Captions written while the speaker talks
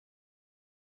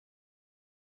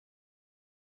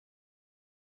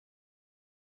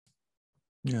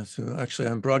Yeah, so actually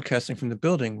I'm broadcasting from the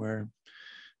building where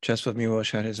Czesław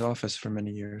Miłosz had his office for many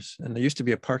years. And there used to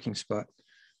be a parking spot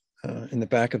in the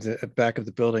back of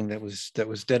the building that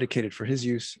was dedicated for his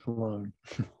use alone,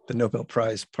 the Nobel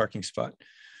Prize parking spot.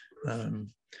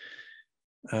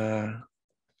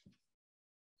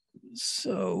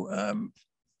 So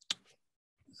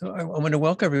I want to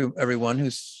welcome everyone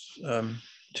who's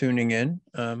tuning in.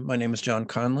 My name is John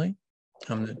Conley.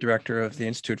 I'm the director of the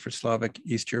Institute for Slavic,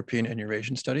 East European, and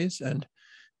Eurasian Studies, and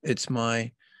it's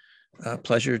my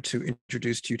pleasure to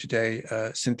introduce to you today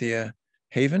Cynthia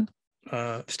Haven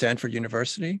of Stanford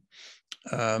University,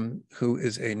 who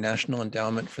is a National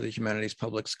Endowment for the Humanities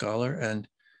Public Scholar and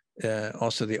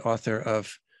also the author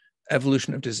of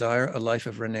Evolution of Desire, A Life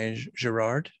of René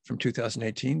Girard from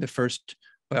 2018, the first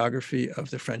biography of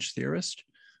the French theorist,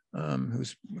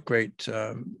 who's a great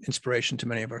inspiration to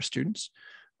many of our students.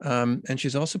 And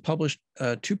she's also published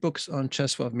 2 books on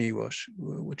Czesław Miłosz,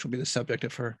 which will be the subject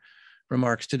of her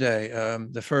remarks today.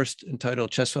 The first, entitled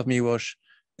Czesław Miłosz,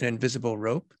 An Invisible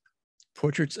Rope,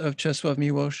 Portraits of Czesław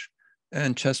Miłosz,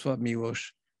 and Czesław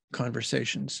Miłosz,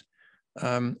 Conversations.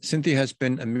 Cynthia has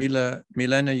been a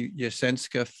Milena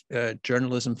Jesenska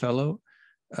Journalism Fellow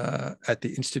at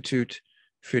the Institute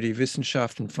für die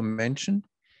Wissenschaften vom Menschen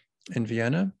in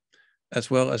Vienna,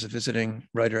 as well as a visiting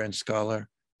writer and scholar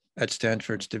at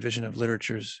Stanford's Division of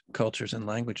Literatures, Cultures, and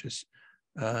Languages.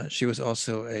 She was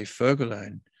also a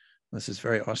Vögelein, this is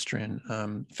very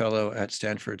Austrian, fellow at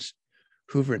Stanford's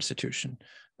Hoover Institution.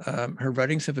 Her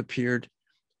writings have appeared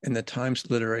in the Times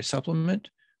Literary Supplement.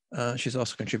 She's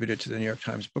also contributed to the New York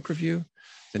Times Book Review,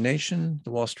 The Nation,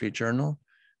 the Wall Street Journal,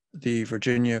 the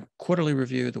Virginia Quarterly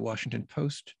Review, the Washington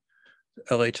Post,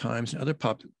 the LA Times, and other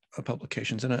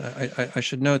publications. And I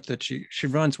should note that she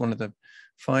runs one of the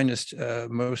finest,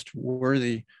 most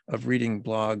worthy of reading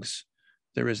blogs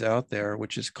there is out there,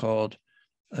 which is called,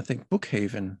 I think,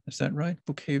 Bookhaven. Is that right?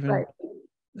 Bookhaven. Right.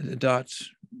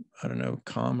 I don't know,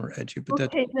 com or edu,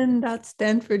 but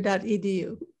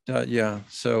bookhaven.stanford.edu. Yeah,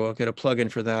 so I'll get a plug in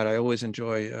for that. I always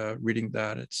enjoy reading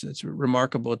that. It's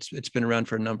remarkable. It's been around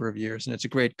for a number of years, and it's a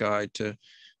great guide to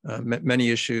many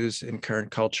issues in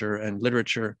current culture and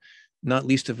literature, not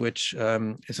least of which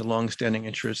is a long-standing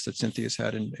interest that Cynthia's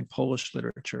had in Polish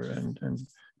literature and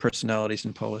personalities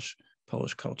in Polish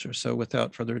culture. So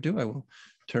without further ado, I will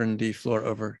turn the floor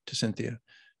over to Cynthia.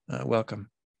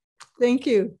 Welcome. Thank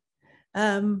you.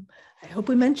 I hope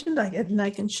we mentioned, I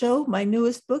can show my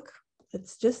newest book.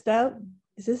 It's just out.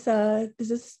 Is this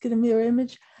get a mirror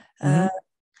image?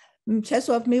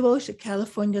 Czesław Miłosz, A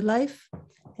California Life.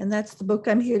 And that's the book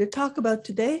I'm here to talk about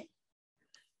today.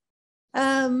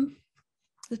 The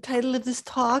title of this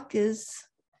talk is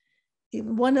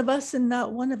One of Us and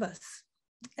Not One of Us.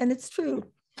 And it's true.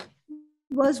 He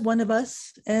was one of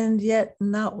us and yet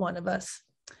not one of us.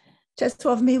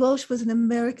 Czesław Miłosz was an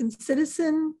American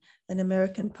citizen, an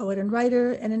American poet and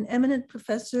writer, and an eminent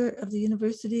professor of the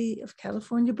University of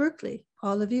California, Berkeley,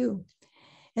 all of you.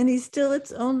 And he's still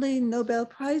its only Nobel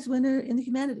Prize winner in the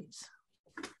humanities.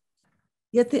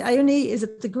 Yet the irony is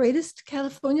that the greatest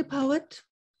California poet,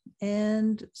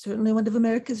 and certainly one of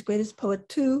America's greatest poet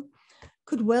too,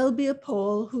 could well be a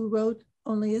Pole who wrote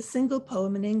only a single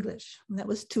poem in English, and that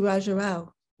was Turaja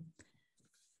Rao.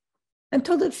 I'm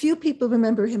told that few people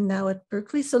remember him now at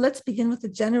Berkeley, so let's begin with a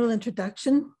general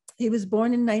introduction. He was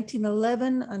born in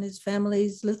 1911 on his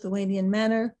family's Lithuanian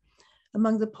manor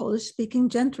among the Polish-speaking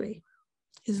gentry.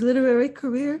 His literary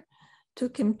career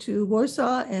took him to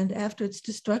Warsaw and, after its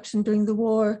destruction during the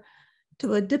war,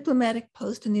 to a diplomatic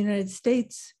post in the United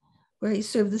States, where he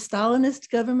served the Stalinist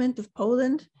government of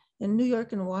Poland in New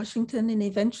York and Washington, and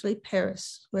eventually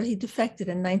Paris, where he defected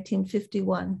in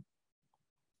 1951.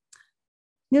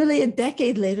 Nearly a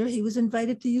decade later, he was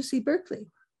invited to UC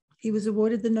Berkeley. He was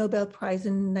awarded the Nobel Prize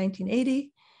in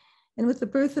 1980, and with the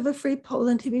birth of a free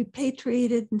Poland, he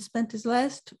repatriated and spent his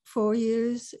last 4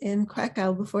 years in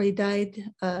Krakow before he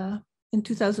died in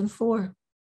 2004.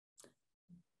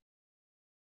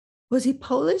 Was he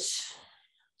Polish,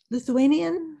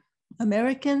 Lithuanian,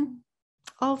 American?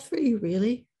 All three,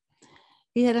 really.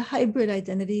 He had a hybrid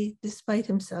identity despite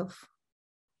himself.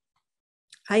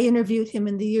 I interviewed him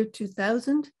in the year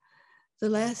 2000, the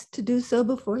last to do so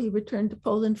before he returned to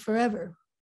Poland forever.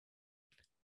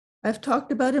 I've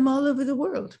talked about him all over the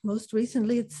world, most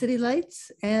recently at City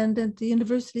Lights and at the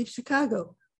University of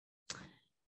Chicago.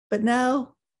 But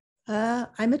now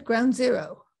I'm at ground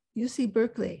zero, UC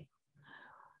Berkeley,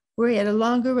 where he had a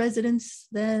longer residence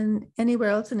than anywhere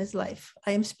else in his life.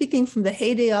 I am speaking from the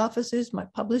Heyday offices, my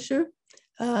publisher.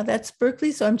 That's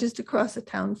Berkeley, so I'm just across the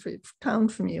town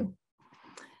from you.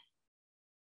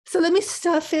 So let me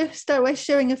start by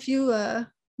sharing a few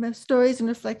stories and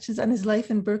reflections on his life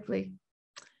in Berkeley.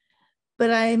 But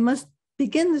I must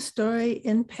begin the story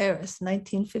in Paris,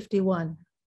 1951.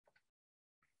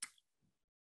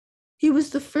 He was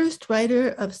the first writer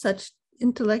of such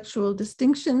intellectual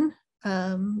distinction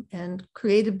and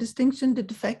creative distinction to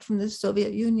defect from the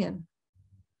Soviet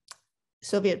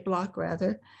bloc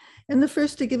rather, and the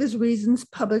first to give his reasons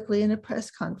publicly in a press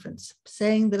conference,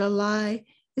 saying that a lie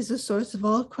is the source of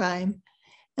all crime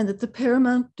and that the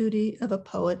paramount duty of a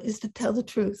poet is to tell the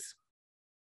truth.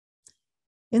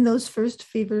 In those first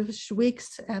feverish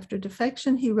weeks after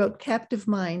defection, he wrote Captive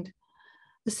Mind,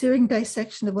 a searing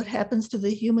dissection of what happens to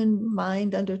the human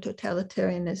mind under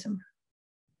totalitarianism.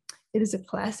 It is a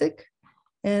classic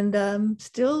and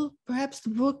still perhaps the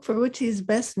book for which he is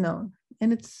best known,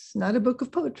 and it's not a book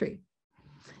of poetry.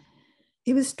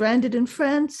 He was stranded in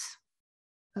France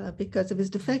because of his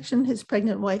defection. His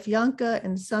pregnant wife, Yanka,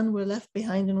 and son were left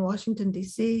behind in Washington,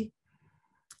 D.C.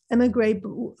 Emigre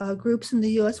groups in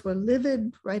the US were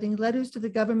livid, writing letters to the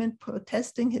government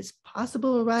protesting his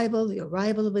possible arrival, the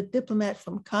arrival of a diplomat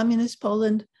from communist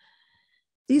Poland.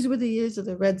 These were the years of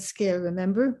the Red Scare,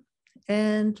 remember?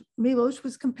 And Miłosz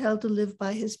was compelled to live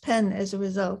by his pen as a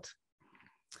result.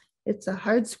 It's a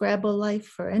hardscrabble life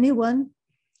for anyone,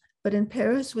 but in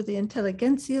Paris, where the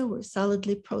intelligentsia were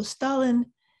solidly pro-Stalin,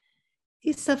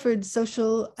 he suffered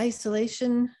social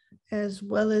isolation as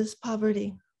well as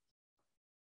poverty.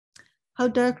 How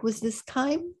dark was this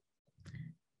time?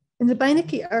 In the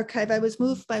Beinecke archive, I was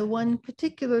moved by one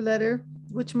particular letter,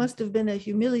 which must have been a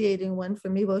humiliating one for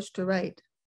Miłosz to write.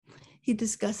 He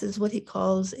discusses what he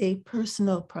calls a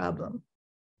personal problem.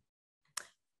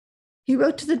 He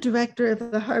wrote to the director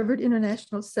of the Harvard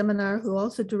International Seminar, who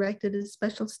also directed a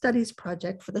special studies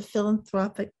project for the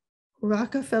philanthropic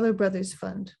Rockefeller Brothers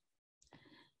Fund.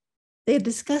 They had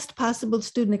discussed possible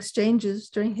student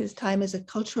exchanges during his time as a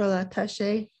cultural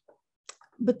attaché,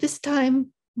 but this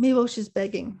time Miłosz is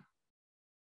begging.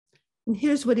 And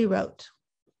here's what he wrote.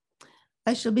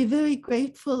 I shall be very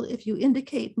grateful if you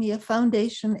indicate me a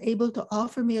foundation able to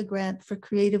offer me a grant for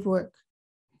creative work.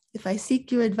 If I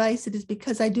seek your advice, it is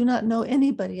because I do not know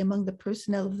anybody among the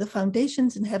personnel of the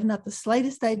foundations and have not the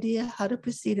slightest idea how to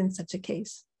proceed in such a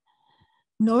case.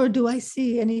 Nor do I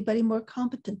see anybody more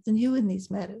competent than you in these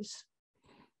matters.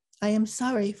 I am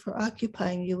sorry for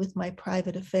occupying you with my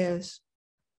private affairs.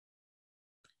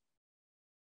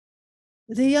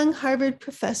 The young Harvard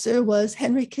professor was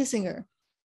Henry Kissinger.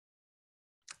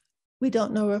 We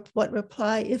don't know what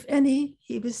reply, if any,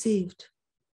 he received.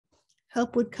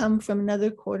 Help would come from another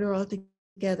quarter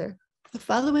altogether. The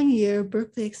following year,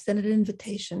 Berkeley extended an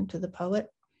invitation to the poet.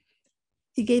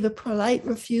 He gave a polite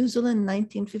refusal in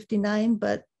 1959,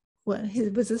 but he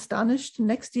was astonished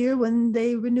next year when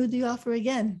they renewed the offer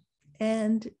again,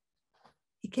 and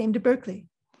he came to Berkeley.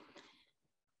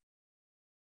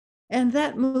 And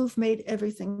that move made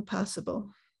everything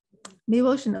possible.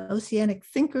 Miłosz, an oceanic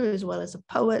thinker as well as a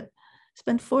poet,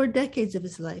 spent 4 decades of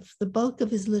his life, the bulk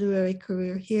of his literary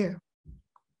career here.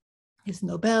 His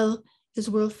Nobel, his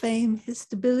world fame, his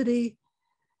stability,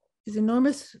 his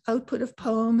enormous output of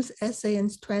poems, essay, and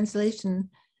translation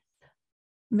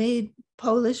made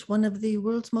Polish one of the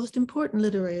world's most important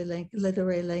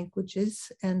literary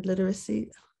languages and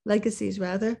legacies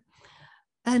rather.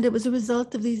 And it was a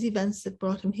result of these events that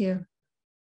brought him here.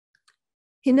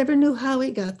 He never knew how he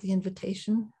got the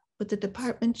invitation, but the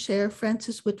department chair,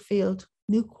 Francis Whitfield,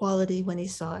 knew quality when he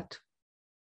saw it.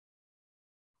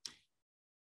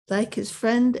 Like his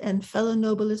friend and fellow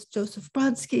Nobelist Joseph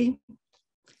Brodsky,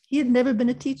 he had never been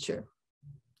a teacher,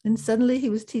 and suddenly he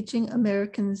was teaching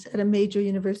Americans at a major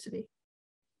university.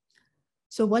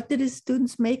 So what did his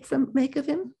students make of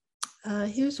him?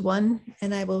 Here's one,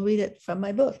 and I will read it from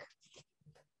my book.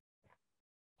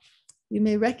 You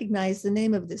may recognize the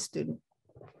name of this student.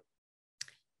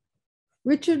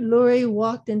 Richard Lurie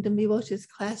walked into Miłosz's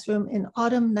classroom in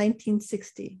autumn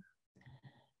 1960,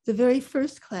 the very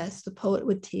first class the poet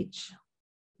would teach.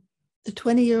 The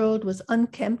 20-year-old was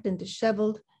unkempt and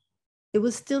disheveled. It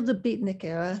was still the beatnik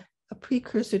era, a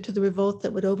precursor to the revolt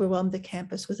that would overwhelm the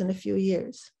campus within a few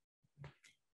years.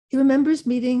 He remembers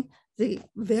meeting the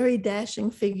very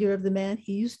dashing figure of the man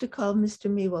he used to call Mr.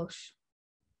 Miłosz.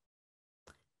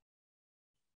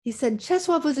 He said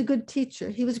Czesław was a good teacher.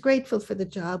 He was grateful for the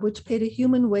job, which paid a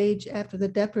human wage after the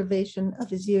deprivation of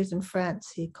his years in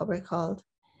France, he recalled.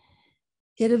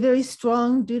 He had a very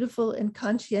strong, dutiful, and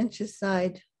conscientious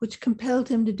side, which compelled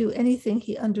him to do anything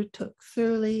he undertook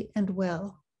thoroughly and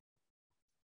well.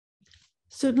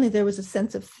 Certainly there was a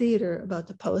sense of theater about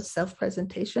the poet's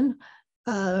self-presentation,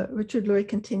 Richard Lurie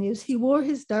continues, he wore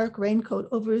his dark raincoat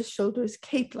over his shoulders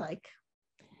cape-like.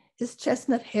 His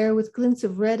chestnut hair with glints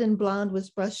of red and blonde was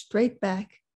brushed straight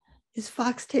back. His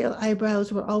foxtail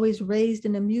eyebrows were always raised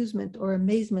in amusement or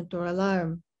amazement or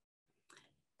alarm.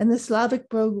 And the Slavic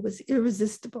brogue was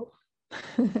irresistible.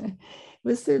 It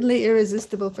was certainly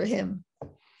irresistible for him.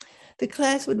 The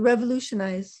class would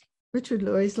revolutionize Richard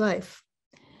Lurie's life.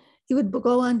 He would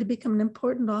go on to become an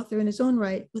important author in his own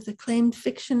right with acclaimed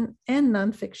fiction and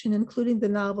nonfiction, including the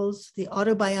novels The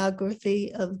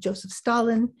Autobiography of Joseph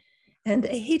Stalin and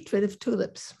A Hatred of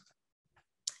Tulips.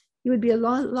 He would be a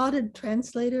lauded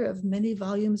translator of many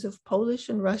volumes of Polish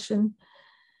and Russian,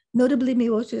 notably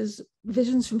Miłosz's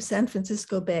Visions from San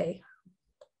Francisco Bay.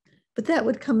 But that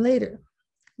would come later.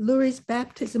 Lurie's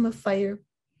baptism of fire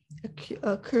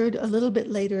occurred a little bit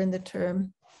later in the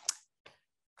term.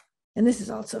 And this is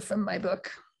also from my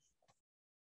book.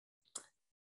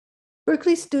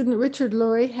 Berkeley student Richard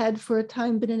Lurie had for a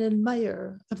time been an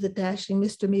admirer of the dashing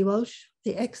Mr. Miłosz,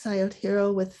 the exiled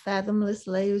hero with fathomless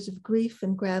layers of grief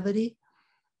and gravity.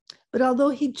 But although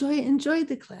he enjoyed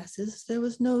the classes, there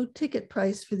was no ticket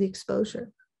price for the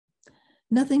exposure,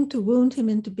 nothing to wound him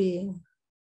into being.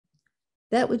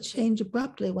 That would change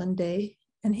abruptly one day,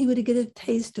 and he would get a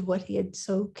taste of what he had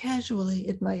so casually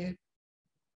admired.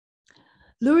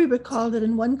 Lurie recalled that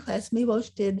in one class,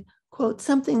 Miłosz did, quote,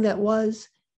 something that was,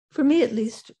 for me at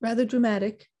least, rather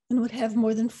dramatic and would have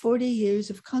more than 40 years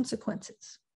of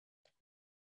consequences.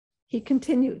 He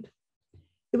continued,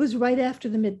 it was right after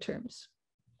the midterms.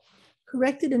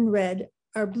 Corrected in red,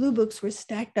 our blue books were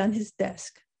stacked on his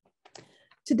desk.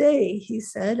 Today, he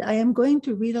said, I am going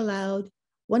to read aloud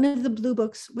one of the blue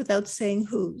books without saying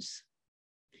whose.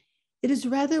 It is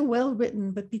rather well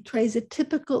written, but betrays a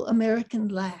typical American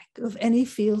lack of any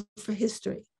feel for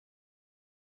history.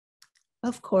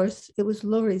 Of course, it was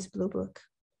Lurie's blue book.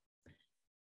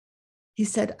 He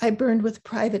said, I burned with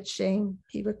private shame,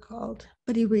 he recalled,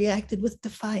 but he reacted with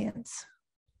defiance.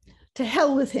 To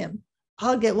hell with him.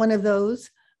 I'll get one of those.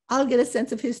 I'll get a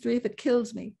sense of history if it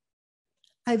kills me.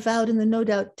 I vowed in the no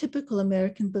doubt typical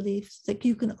American beliefs that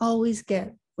you can always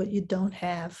get what you don't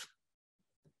have.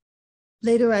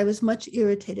 Later, I was much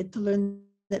irritated to learn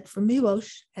that for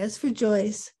Miłosz, as for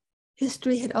Joyce,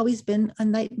 history had always been a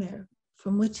nightmare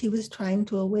from which he was trying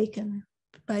to awaken.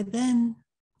 But by then,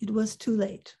 it was too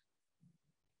late.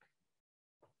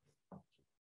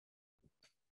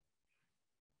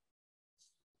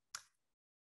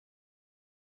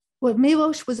 What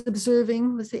Miłosz was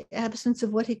observing was the absence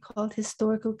of what he called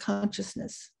historical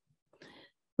consciousness,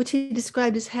 which he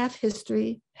described as half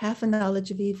history, half a knowledge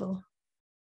of evil.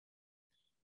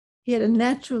 He had a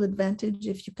natural advantage,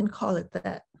 if you can call it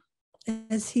that.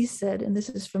 As he said, and this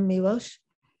is from Miłosz,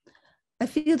 I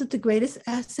feel that the greatest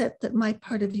asset that my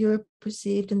part of Europe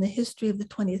received in the history of the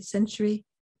 20th century,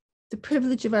 the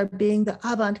privilege of our being the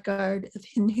avant-garde of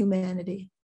inhumanity,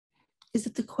 is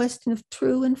that the question of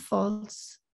true and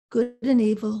false, good and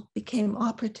evil became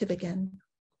operative again.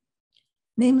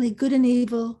 Namely, good and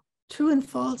evil, true and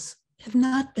false, have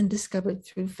not been discovered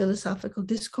through philosophical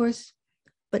discourse,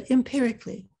 but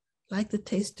empirically, like the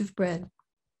taste of bread.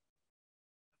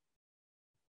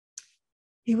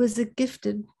 He was a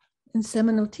gifted and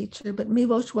seminal teacher, but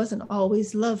Miłosz wasn't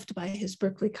always loved by his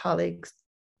Berkeley colleagues.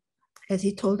 As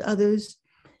he told others,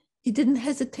 he didn't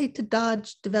hesitate to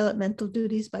dodge developmental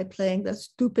duties by playing the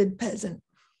stupid peasant.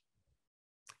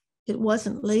 It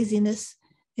wasn't laziness.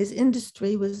 His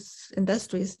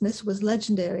industriousness was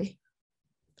legendary.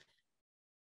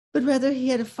 But rather he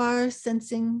had a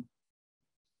far-reaching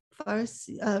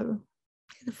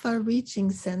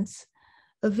sense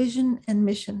of vision and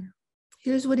mission.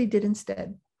 Here's what he did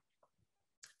instead.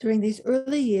 During these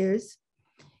early years,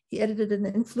 he edited an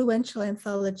influential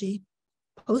anthology,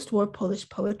 Post-War Polish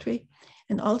Poetry,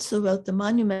 and also wrote the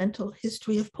monumental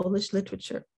History of Polish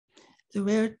Literature, the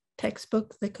rare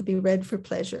textbook that could be read for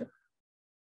pleasure.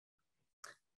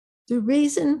 The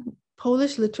reason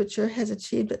Polish literature has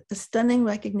achieved a stunning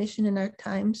recognition in our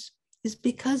times is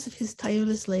because of his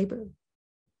tireless labor.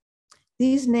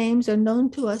 These names are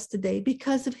known to us today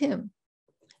because of him.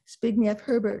 Zbigniew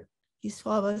Herbert,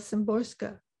 Wisława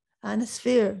Szymborska, Anna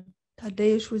Sfir,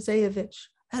 Tadeusz Różewicz,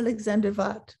 Alexander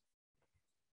Watt.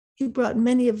 He brought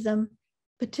many of them,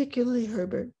 particularly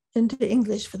Herbert, into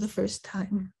English for the first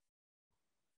time.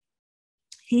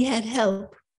 He had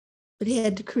help, but he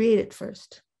had to create it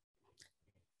first.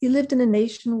 He lived in a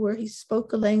nation where he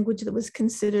spoke a language that was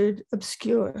considered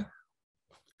obscure.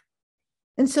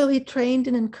 And so he trained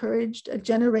and encouraged a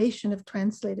generation of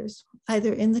translators,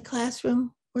 either in the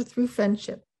classroom or through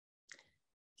friendship.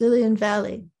 Lillian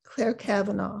Valley, Claire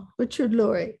Cavanaugh, Richard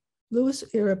Lurie, Louis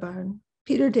Iribarne,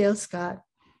 Peter Dale Scott,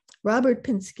 Robert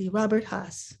Pinsky, Robert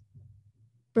Haas,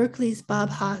 Berkeley's Bob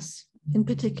Haas in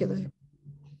particular.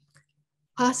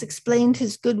 Haas explained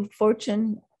his good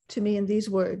fortune to me in these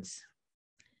words.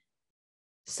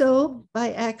 So,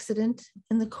 by accident,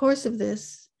 in the course of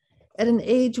this, at an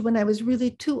age when I was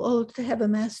really too old to have a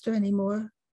master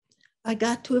anymore, I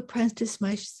got to apprentice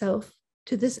myself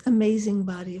to this amazing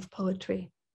body of poetry.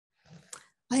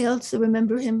 I also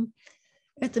remember him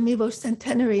at the Miłosz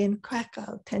centenary in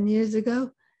Krakow 10 years ago,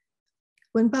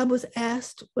 when Bob was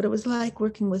asked what it was like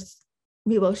working with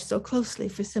Miłosz so closely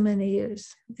for so many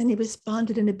years. And he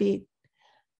responded in a beat,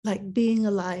 like being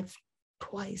alive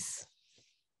twice.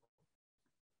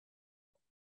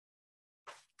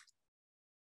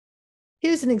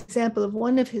 Here's an example of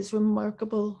one of his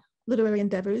remarkable literary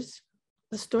endeavors,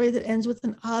 a story that ends with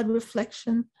an odd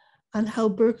reflection on how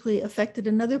Berkeley affected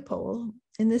another Pole,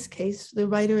 in this case, the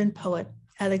writer and poet,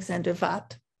 Alexander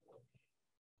Watt.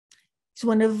 He's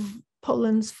one of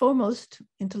Poland's foremost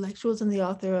intellectuals and the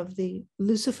author of the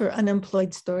Lucifer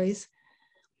Unemployed stories.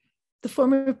 The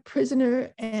former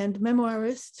prisoner and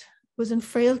memoirist was in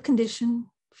frail condition,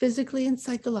 physically and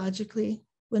psychologically,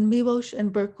 when Miłosz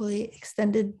and Berkeley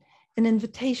extended an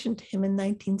invitation to him in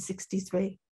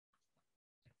 1963.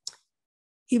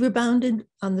 He rebounded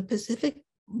on the Pacific,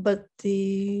 but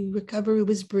the recovery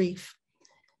was brief.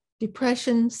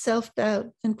 Depression,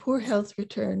 self-doubt, and poor health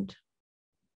returned.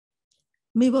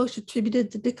 Miłosz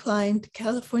attributed the decline to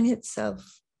California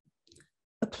itself,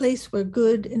 a place where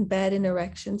good and bad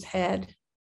interactions had,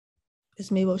 as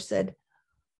Miłosz said,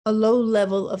 a low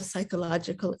level of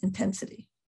psychological intensity.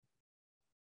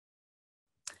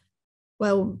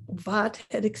 While Watt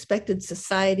had expected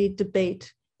society,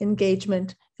 debate,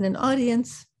 engagement, and an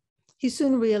audience, he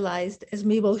soon realized, as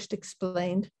Miłosz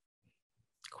explained,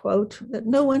 quote, that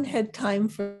no one had time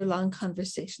for long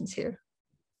conversations here,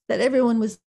 that everyone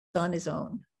was on his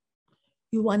own.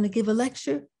 You want to give a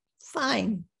lecture?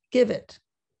 Fine, give it.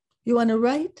 You want to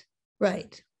write?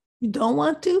 Write. You don't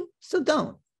want to? So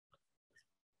don't.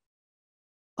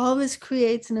 All this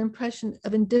creates an impression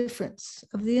of indifference,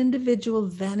 of the individual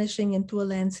vanishing into a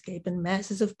landscape and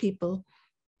masses of people,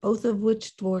 both of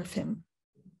which dwarf him.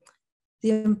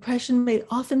 The impression may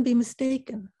often be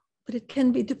mistaken, but it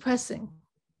can be depressing,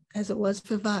 as it was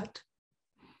for Watt.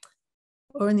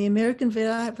 Or in the American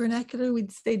vernacular,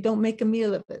 we'd say, don't make a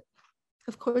meal of it.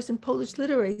 Of course, in Polish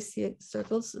literary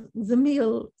circles, the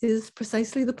meal is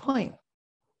precisely the point.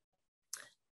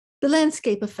 The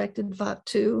landscape affected Watt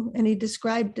too, and he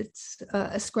ascribed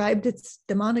its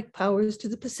demonic powers to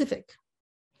the Pacific.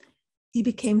 He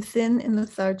became thin and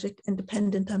lethargic and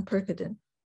dependent on Percodan.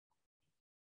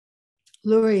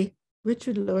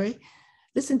 Richard Lurie,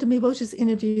 listened to Miłosz's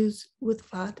interviews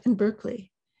with Watt and Berkeley.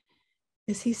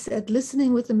 As he said,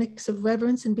 listening with a mix of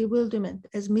reverence and bewilderment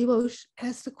as Miłosz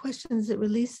asked the questions that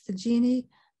released the genie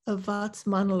of Watt's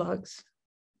monologues.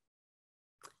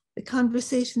 The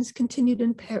conversations continued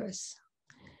in Paris.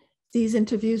 These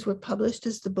interviews were published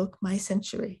as the book My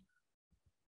Century.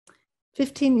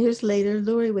 15 years later,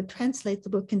 Lurie would translate the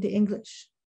book into English.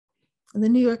 In the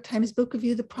New York Times Book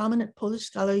Review, the prominent Polish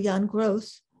scholar Jan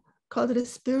Gross called it a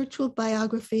spiritual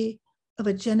biography of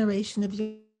a generation of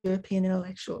European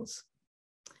intellectuals.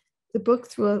 The book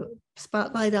threw a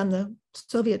spotlight on the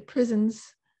Soviet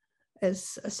prisons,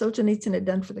 as Solzhenitsyn had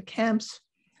done for the camps,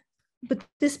 but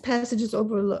this passage is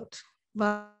overlooked.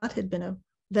 Watt had been a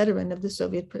veteran of the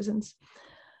Soviet prisons,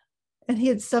 and he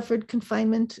had suffered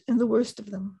confinement in the worst of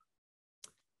them.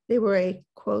 They were a,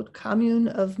 quote, commune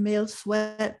of male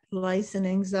sweat, lice, and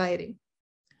anxiety.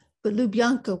 But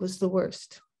Lubyanka was the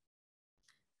worst.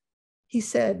 He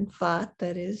said, Watt,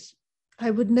 that is, I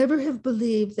would never have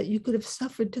believed that you could have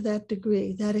suffered to that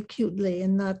degree, that acutely,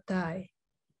 and not die,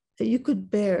 that you could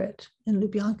bear it in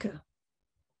Lubyanka.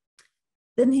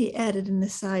 Then he added an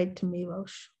aside to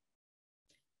Miłosz.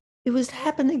 It was to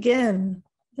happen again,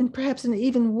 and perhaps in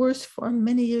even worse form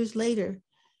many years later,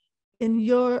 in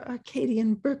your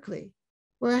Arcadian Berkeley,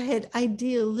 where I had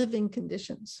ideal living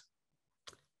conditions.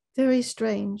 Very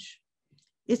strange.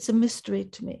 It's a mystery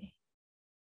to me.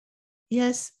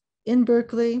 Yes, in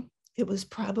Berkeley, it was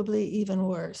probably even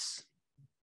worse.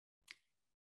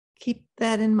 Keep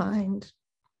that in mind.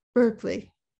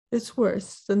 Berkeley is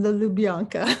worse than the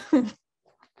Lubyanka.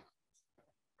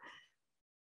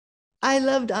 I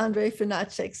loved Andrei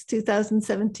Franacek's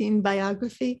 2017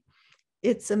 biography.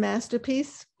 It's a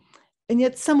masterpiece, and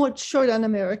yet somewhat short on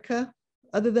America,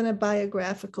 other than a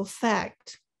biographical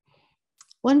fact.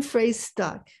 One phrase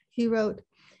stuck. He wrote,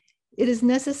 "It is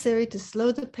necessary to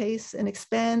slow the pace and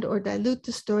expand or dilute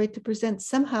the story to present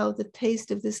somehow the taste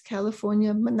of this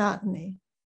California monotony."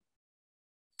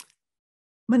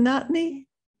 Monotony?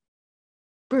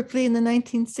 Berkeley in the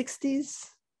 1960s?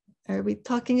 Are we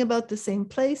talking about the same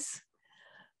place?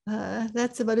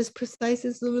 That's about as precise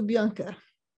as Lubyanka.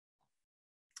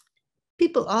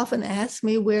 People often ask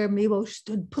me where Miłosz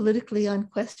stood politically on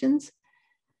questions,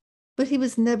 but he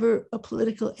was never a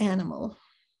political animal.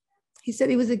 He said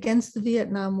he was against the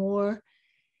Vietnam War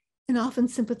and often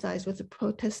sympathized with the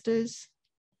protesters.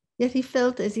 Yet he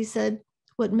felt, as he said,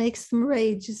 what makes them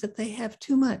rage is that they have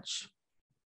too much.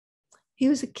 He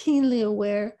was keenly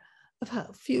aware of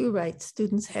how few rights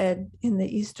students had in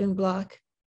the Eastern Bloc,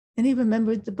 and he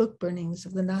remembered the book burnings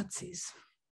of the Nazis.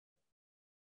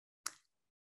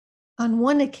 On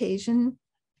one occasion,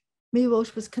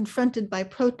 Miłosz was confronted by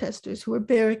protesters who were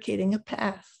barricading a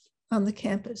path on the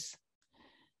campus.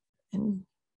 And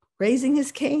raising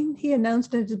his cane, he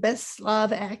announced in his best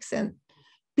Slav accent,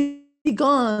 "Be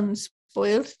gone,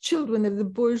 spoiled children of the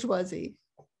bourgeoisie."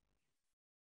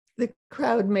 The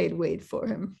crowd made way for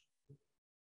him.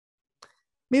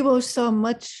 Miłosz saw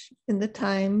much in the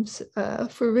Times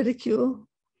for ridicule.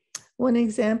 One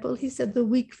example, he said the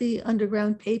weekly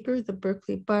underground paper, the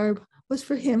Berkeley Barb, was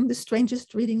for him the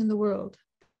strangest reading in the world,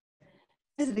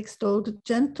 as it extolled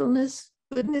gentleness,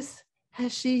 goodness,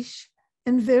 hashish,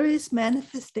 and various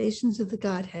manifestations of the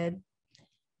Godhead,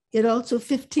 yet also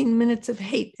 15 minutes of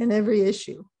hate in every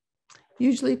issue,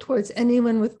 usually towards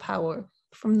anyone with power,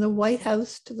 from the White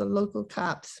House to the local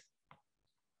cops.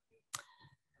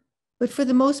 But for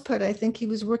the most part, I think he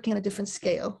was working on a different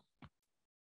scale.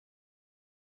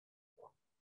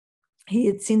 He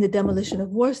had seen the demolition of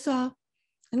Warsaw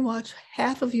and watched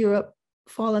half of Europe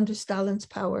fall under Stalin's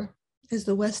power as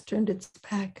the West turned its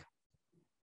back.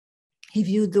 He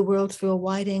viewed the world through a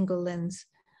wide-angle lens,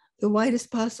 the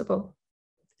widest possible,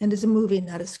 and as a movie,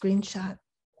 not a screenshot.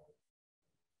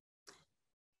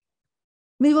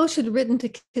 Miłosz had written to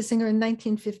Kissinger in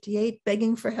 1958,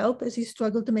 begging for help as he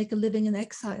struggled to make a living in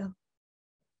exile.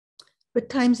 But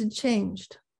times had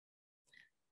changed.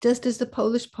 Just as the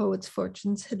Polish poet's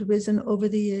fortunes had risen over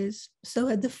the years, so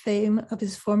had the fame of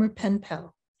his former pen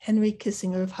pal, Henry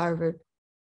Kissinger of Harvard.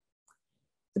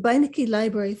 The Beinecke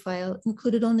library file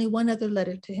included only one other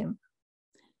letter to him,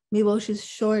 Miłosz's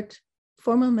short,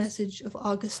 formal message of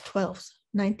August 12,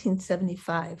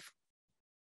 1975.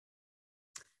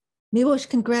 Miłosz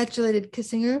congratulated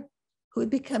Kissinger, who had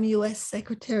become US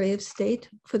Secretary of State,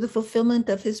 for the fulfillment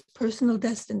of his personal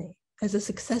destiny as a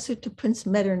successor to Prince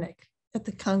Metternich at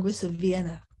the Congress of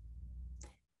Vienna.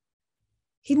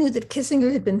 He knew that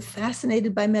Kissinger had been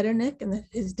fascinated by Metternich and that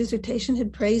his dissertation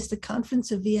had praised the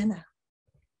Conference of Vienna,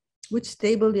 which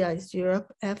stabilized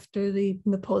Europe after the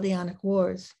Napoleonic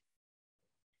Wars.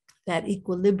 That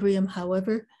equilibrium,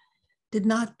 however, did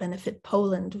not benefit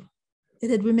Poland. It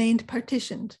had remained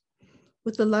partitioned,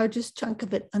 with the largest chunk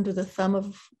of it under the thumb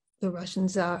of the Russian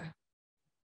Tsar.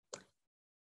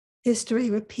 History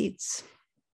repeats.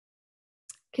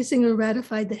 Kissinger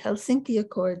ratified the Helsinki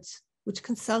Accords, which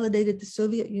consolidated the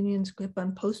Soviet Union's grip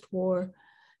on post-war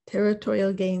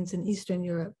territorial gains in Eastern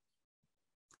Europe.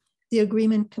 The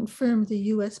agreement confirmed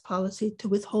the US policy to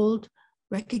withhold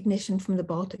recognition from the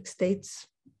Baltic states,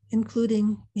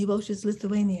 including Miłosz's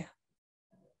Lithuania.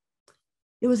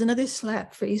 It was another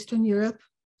slap for Eastern Europe,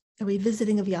 a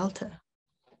revisiting of Yalta.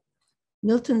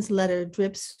 Milton's letter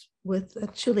drips with a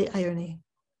chilly irony.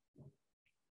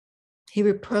 He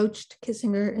reproached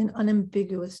Kissinger in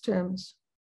unambiguous terms.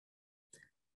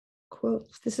 Quote,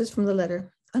 this is from the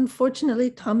letter.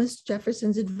 "Unfortunately, Thomas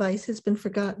Jefferson's advice has been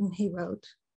forgotten," he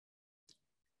wrote.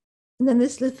 And then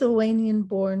this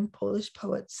Lithuanian-born Polish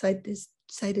poet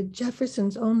cited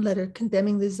Jefferson's own letter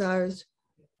condemning the Tsar's,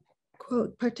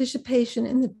 quote, "participation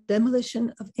in the demolition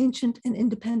of ancient and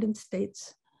independent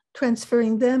states,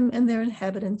 transferring them and their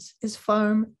inhabitants as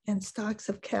farm and stocks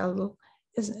of cattle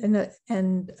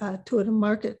to a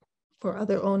market for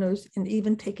other owners, and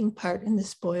even taking part in the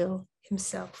spoil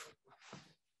himself."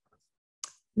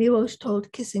 Miłosz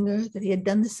told Kissinger that he had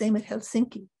done the same at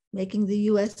Helsinki, making the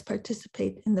US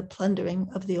participate in the plundering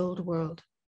of the old world.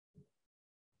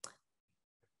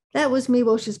 That was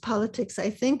Miłosz's politics, I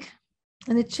think,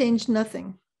 and it changed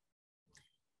nothing.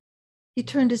 He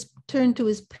turned to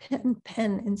his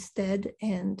pen instead,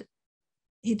 and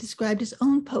he described his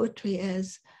own poetry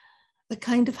as a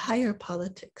kind of higher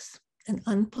politics, an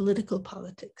unpolitical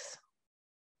politics.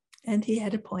 And he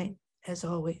had a point, as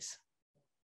always.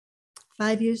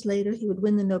 5 years later, he would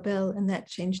win the Nobel, and that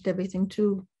changed everything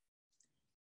too.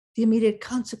 The immediate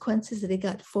consequence is that he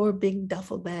got 4 big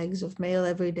duffel bags of mail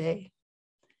every day,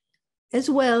 as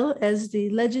well as the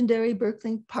legendary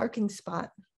Berkeley parking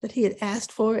spot that he had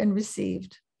asked for and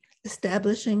received,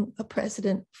 establishing a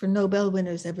precedent for Nobel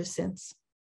winners ever since.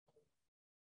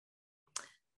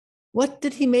 What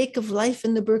did he make of life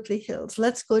in the Berkeley Hills?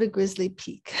 Let's go to Grizzly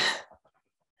Peak.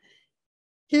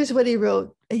 Here's what he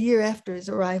wrote a year after his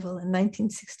arrival in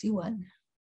 1961.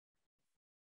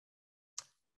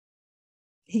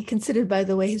 He considered, by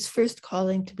the way, his first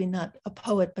calling to be not a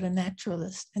poet, but a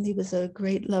naturalist, and he was a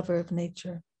great lover of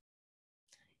nature.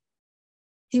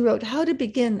 He wrote, "How to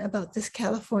begin about this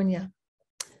California?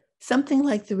 Something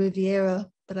like the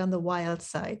Riviera, but on the wild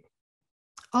side.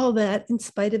 All that in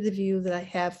spite of the view that I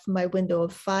have from my window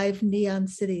of 5 neon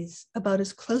cities, about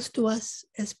as close to us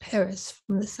as Paris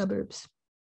from the suburbs.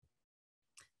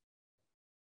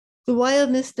 The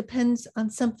wildness depends on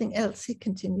something else," he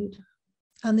continued,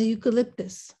 "on the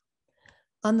eucalyptus,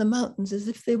 on the mountains as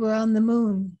if they were on the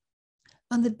moon,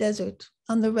 on the desert,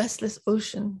 on the restless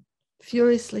ocean,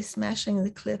 furiously smashing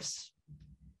the cliffs,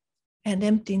 and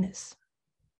emptiness.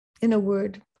 In a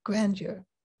word, grandeur,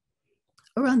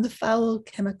 or on the foul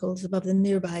chemicals above the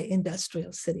nearby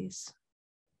industrial cities,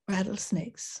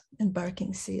 rattlesnakes and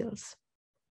barking seals."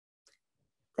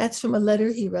 That's from a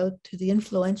letter he wrote to the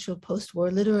influential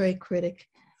post-war literary critic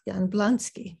Jan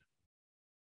Blonsky.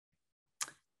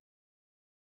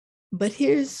 But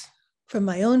here's from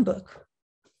my own book.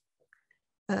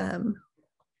 Let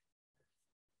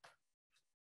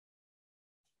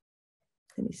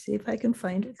me see if I can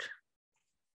find it.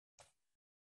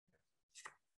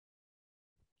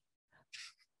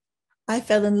 I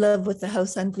fell in love with the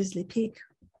house on Grizzly Peak.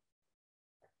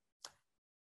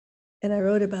 And I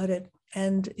wrote about it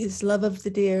and his love of the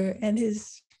deer and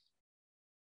his,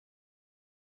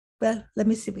 well, let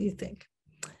me see what you think.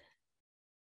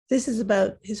 This is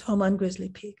about his home on Grizzly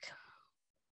Peak.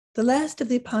 The last of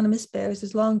the eponymous bears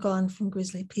is long gone from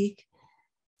Grizzly Peak,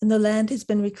 and the land has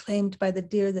been reclaimed by the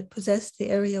deer that possessed the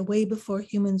area way before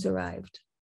humans arrived.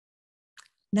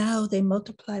 Now they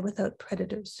multiply without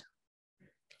predators.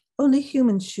 Only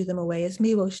humans shoo them away, as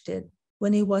Miłosz did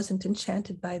when he wasn't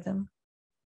enchanted by them.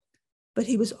 But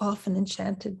he was often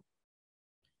enchanted.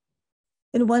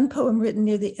 In one poem written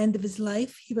near the end of his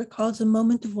life, he recalls a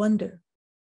moment of wonder.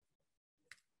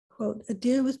 Quote, "A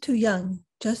deer was too young,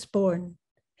 just born,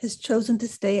 has chosen to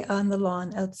stay on the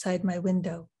lawn outside my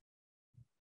window."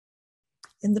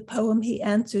 In the poem, he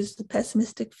answers the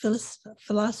pessimistic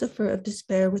philosopher of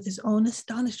despair with his own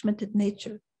astonishment at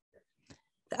nature.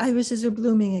 The irises are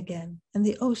blooming again, and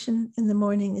the ocean in the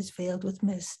morning is veiled with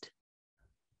mist.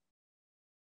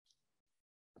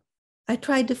 I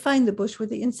tried to find the bush where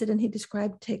the incident he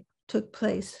described took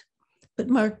place, but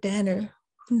Mark Danner,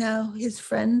 who now his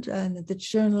friend and the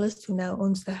journalist who now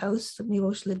owns the house that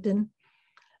Miłosz lived in,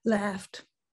 laughed,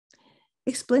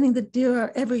 explaining that deer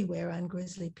are everywhere on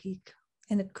Grizzly Peak,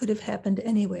 and it could have happened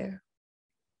anywhere.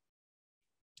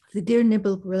 The deer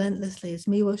nibbled relentlessly at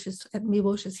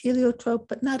Miłosz's heliotrope,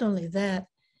 but not only that,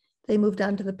 they moved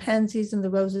on to the pansies and the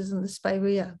roses and the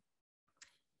spirea.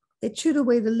 They chewed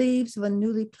away the leaves of a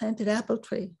newly planted apple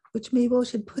tree, which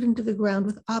Miłosz had put into the ground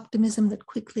with optimism that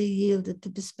quickly yielded to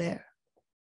despair.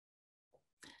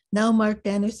 Now Mark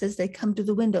Danner says they come to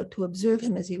the window to observe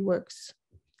him as he works,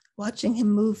 watching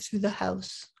him move through the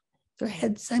house, their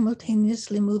heads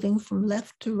simultaneously moving from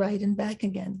left to right and back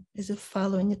again, as if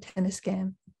following a tennis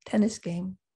game.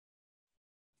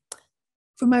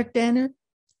 For Mark Danner,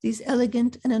 these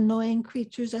elegant and annoying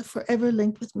creatures are forever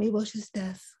linked with Miłosz's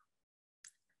death.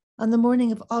 On the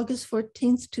morning of August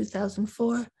 14th,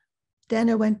 2004,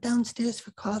 Danner went downstairs for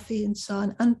coffee and saw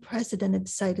an unprecedented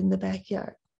sight in the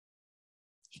backyard.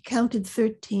 He counted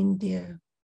 13 deer.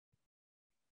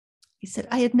 He said,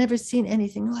 "I had never seen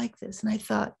anything like this." And I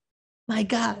thought, my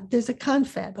God, there's a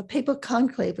confab, a papal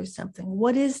conclave or something.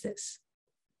 What is this?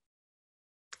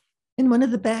 In one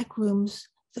of the back rooms,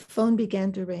 the phone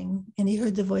began to ring, and he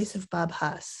heard the voice of Bob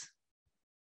Haas.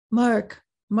 Mark,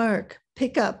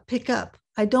 pick up.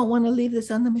 I don't want to leave this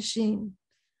on the machine.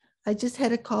 I just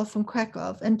had a call from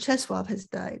Krakow, and Czesław has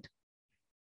died."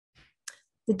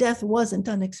 The death wasn't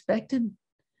unexpected.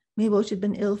 Miłosz had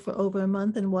been ill for over a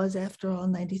month and was, after all,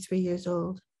 93 years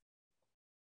old.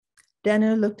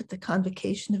 Danner looked at the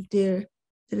convocation of deer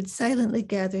that had silently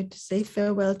gathered to say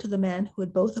farewell to the man who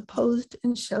had both opposed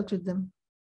and sheltered them.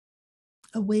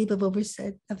 A wave of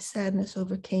sadness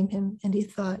overcame him, and he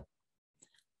thought,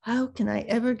 how can I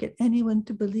ever get anyone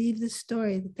to believe this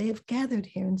story that they have gathered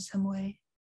here in some way?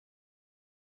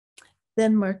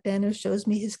 Then Mark Danner shows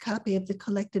me his copy of the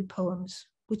collected poems,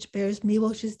 which bears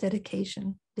Miłosz's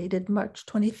dedication, dated March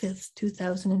 25th,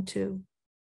 2002.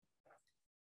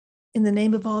 In the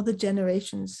name of all the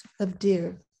generations of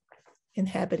deer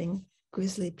inhabiting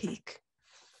Grizzly Peak.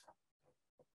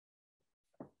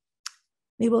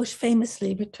 Miłosz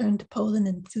famously returned to Poland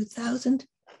in 2000.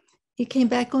 He came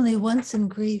back only once in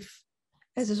grief,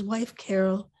 as his wife,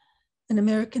 Carol, an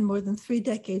American more than 3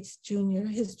 decades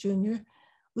his junior,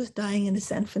 was dying in a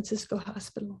San Francisco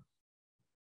hospital.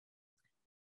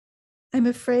 "I'm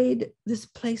afraid this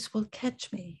place will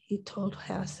catch me," he told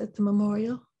Haas at the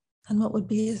memorial on what would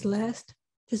be his last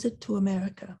visit to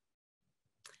America.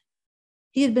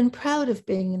 He had been proud of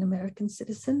being an American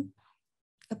citizen,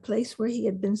 a place where he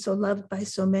had been so loved by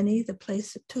so many, the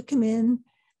place that took him in,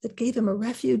 that gave him a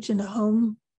refuge and a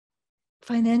home,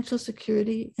 financial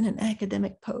security, and an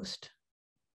academic post.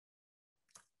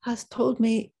 Haas told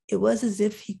me it was as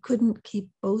if he couldn't keep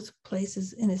both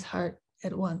places in his heart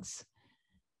at once.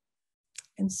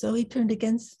 And so he turned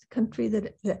against the country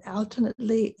that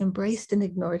alternately embraced and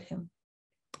ignored him.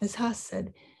 As Haas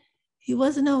said, he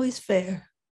wasn't always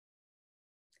fair.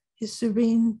 His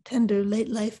serene, tender,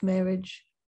 late-life marriage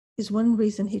is one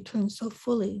reason he turned so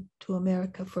fully to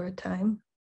America for a time,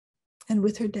 and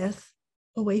with her death,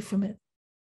 away from it.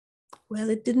 Well,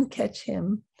 it didn't catch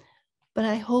him, but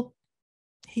I hope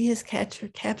he has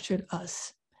captured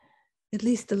us, at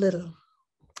least a little.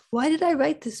 Why did I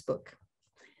write this book?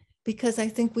 Because I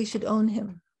think we should own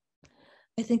him.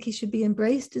 I think he should be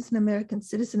embraced as an American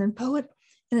citizen and poet,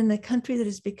 and in a country that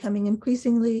is becoming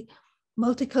increasingly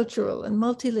multicultural and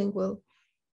multilingual,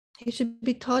 he should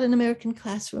be taught in American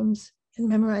classrooms and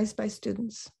memorized by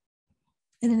students.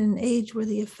 And in an age where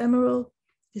the ephemeral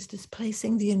is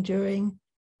displacing the enduring,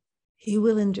 he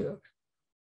will endure.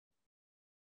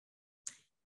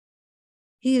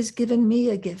 He has given me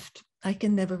a gift I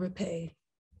can never repay.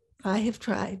 I have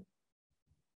tried.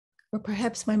 Or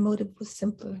perhaps my motive was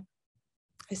simpler.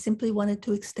 I simply wanted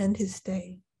to extend his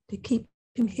stay, to keep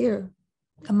him here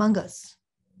among us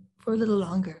for a little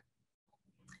longer.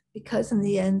 Because in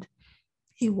the end,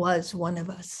 he was one of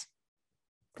us.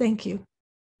 Thank you.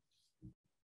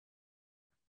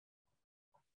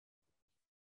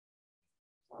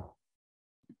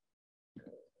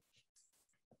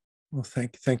 Well,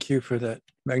 thank you for that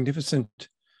magnificent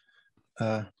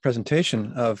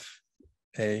presentation of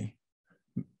a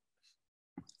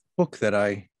book that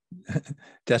I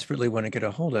desperately want to get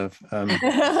a hold of.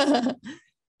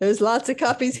 There's lots of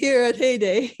copies here at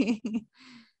Heyday.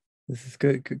 This is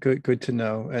good to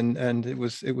know, and it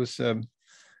was a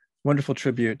wonderful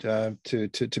tribute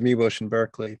to Miłosz in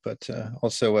Berkeley, but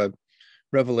also a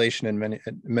revelation in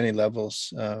many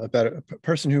levels about a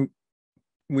person who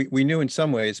we knew in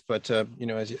some ways, but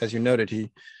as you noted,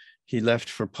 he left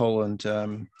for Poland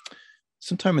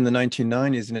sometime in the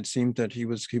 1990s, and it seemed that he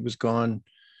was gone,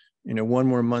 one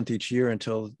more month each year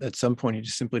until at some point he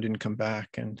just simply didn't come back.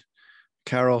 And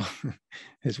Carol,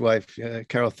 his wife,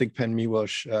 Carol Thigpen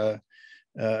Miłosz,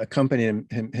 accompanied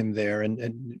him there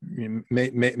and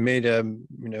made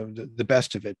the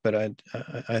best of it. But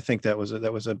I think that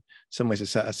was some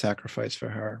ways a sacrifice for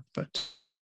her. But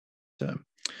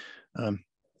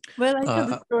well, I know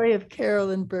the story of Carol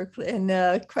in Berkeley and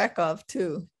Krakow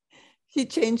too. He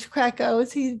changed Krakow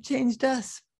as he changed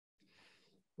us.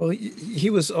 Well, he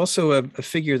was also a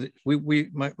figure that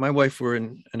my wife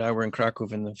and I were in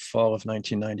Krakow in the fall of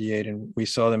 1998, and we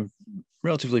saw them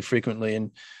relatively frequently.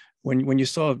 And when you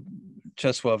saw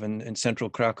Czesław in central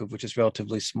Krakow, which is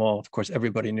relatively small, of course,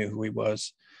 everybody knew who he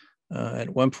was. At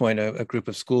one point, a group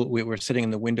of we were sitting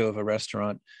in the window of a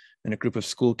restaurant, and a group of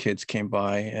school kids came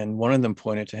by, and one of them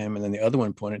pointed to him, and then the other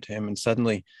one pointed to him, and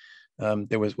suddenly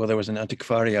there was an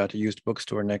antiquariat, a used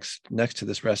bookstore next to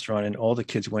this restaurant, and all the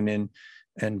kids went in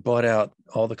and bought out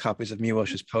all the copies of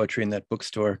Miłosz's poetry in that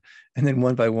bookstore, and then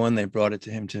one by one they brought it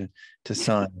to him to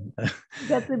sign.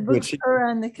 Got the bookstore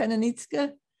on the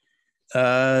Kanonitska?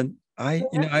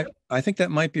 I think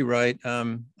that might be right.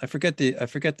 I forget.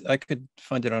 I could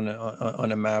find it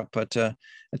on a map, but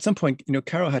at some point,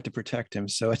 Carol had to protect him.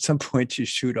 So at some point, she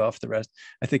shooed off the rest.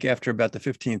 I think after about the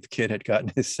 15th kid had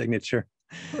gotten his signature,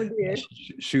 oh dear,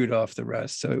 shoot off the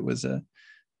rest. So it was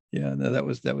that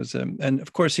was and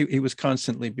of course he was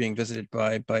constantly being visited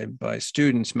by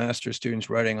students, master students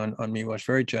writing on Miłosz,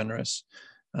 very generous.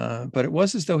 But it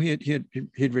was as though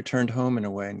he'd returned home in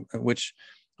a way, which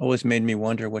always made me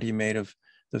wonder what he made of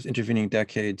those intervening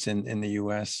decades in the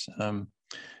U.S.,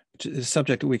 which is a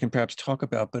subject that we can perhaps talk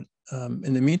about. But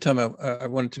in the meantime, I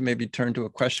wanted to maybe turn to a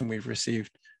question we've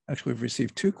received. Actually, we've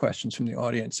received 2 questions from the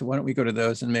audience. So why don't we go to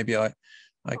those, and maybe I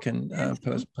can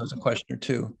pose a question or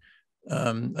two. I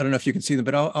don't know if you can see them,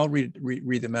 but I'll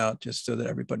read them out just so that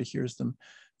everybody hears them.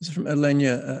 This is from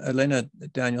Elena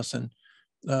Danielson.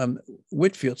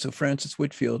 Whitfield, so Francis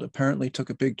Whitfield apparently took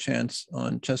a big chance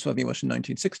on Czesław Miłosz in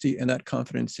 1960, and that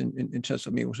confidence in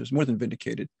Czesław Miłosz was more than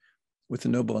vindicated with the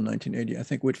Nobel in 1980. I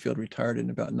think Whitfield retired in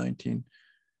about 19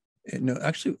 No,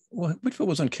 actually, well, Whitfield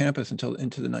was on campus until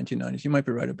into the 1990s. You might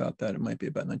be right about that. It might be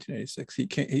about 1986.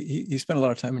 He spent a lot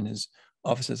of time in his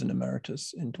office as an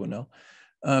emeritus in Dwinelle.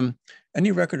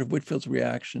 Any record of Whitfield's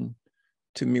reaction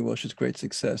to Miłosz's great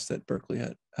success that Berkeley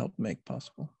had helped make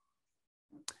possible?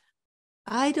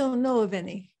 I don't know of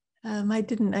any. I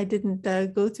didn't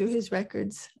go through his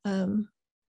records. We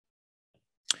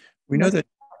know that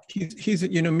he's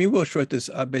Miłosz wrote this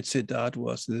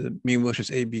Abecedaduos, the Miłosz's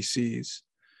ABCs,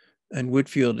 and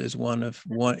Whitfield is one of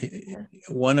the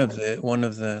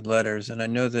letters. And I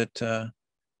know that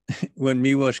when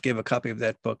Miłosz gave a copy of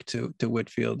that book to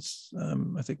Whitfield's,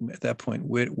 I think at that point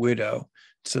widow,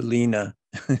 Selina,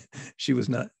 she was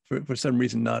not for some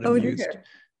reason not amused.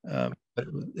 But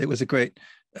it was a great,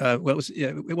 it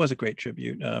was a great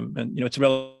tribute, and it's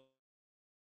a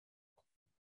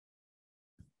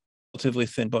relatively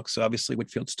thin book, so obviously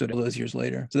Whitfield stood all those years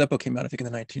later. So that book came out, I think,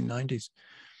 in the 1990s.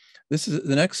 This is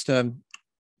the next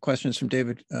question is from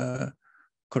David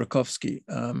Korokovsky.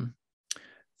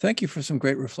 Thank you for some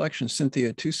great reflections,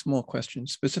 Cynthia. Two small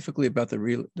questions, specifically about the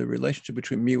relationship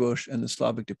between Miłosz and the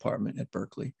Slavic department at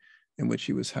Berkeley, in which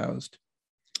he was housed.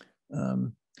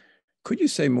 Could you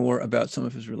say more about some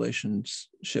of his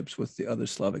relationships with the other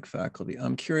Slavic faculty?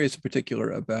 I'm curious in particular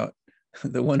about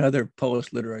the one other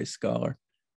Polish literary scholar,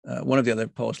 one of the other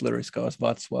Polish literary scholars,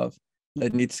 Wacław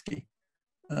Lednicki.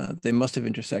 They must have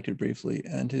intersected briefly,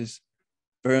 and his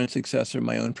very own successor,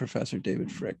 my own professor,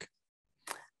 David Frick.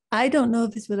 I don't know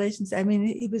of his relations. I mean,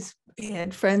 he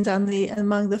had friends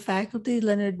among the faculty,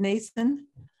 Leonard Nathan,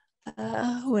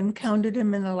 who encountered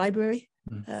him in the library.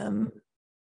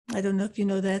 I don't know if you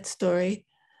know that story.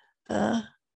 Go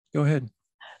ahead.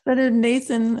 Leonard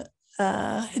Nathan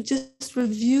had just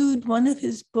reviewed one of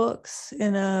his books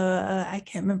in I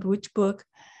can't remember which book,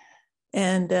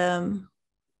 and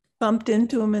bumped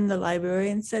into him in the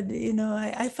library and said,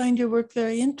 I find your work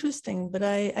very interesting, but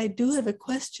I do have a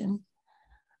question.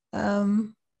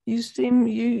 You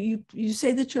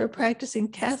say that you're a practicing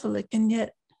Catholic, and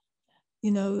yet,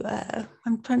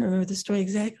 I'm trying to remember the story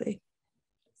exactly.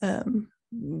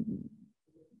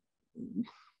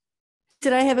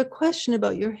 Did I have a question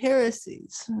about your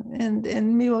heresies? And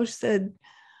Miłosz said,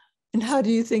 and how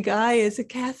do you think I, as a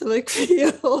Catholic,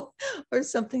 feel? Or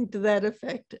something to that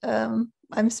effect.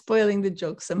 I'm spoiling the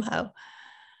joke somehow.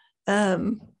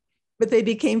 But they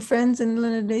became friends, and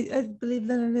I believe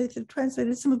Leonard Nathan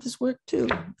translated some of his work too.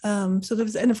 So there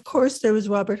was, and of course there was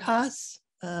Robert Haas,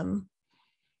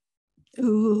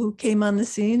 who came on the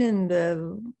scene, and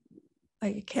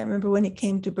I can't remember when he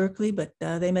came to Berkeley, but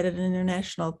they met at an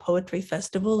international poetry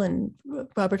festival, and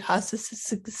Robert Haas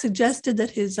suggested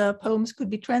that his poems could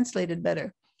be translated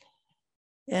better.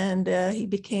 And he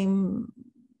became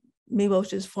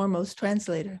Miłosz's foremost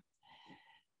translator.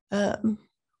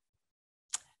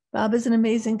 Bob is an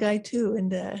amazing guy too.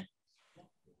 And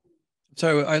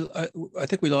sorry, I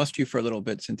think we lost you for a little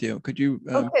bit, Cynthia. Could you?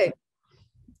 Okay.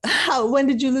 When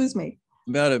did you lose me?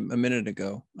 About a minute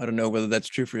ago. I don't know whether that's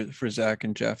true for Zach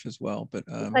and Jeff as well, but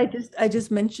I just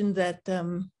mentioned that.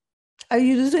 Are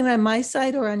you losing on my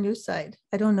side or on your side?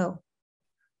 I don't know.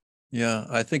 Yeah,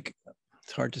 I think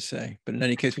it's hard to say. But in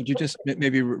any case, would you just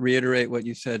maybe reiterate what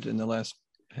you said in the last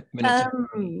minute?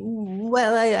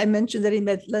 Well, I mentioned that he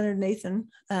met Leonard Nathan.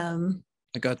 I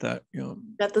got that.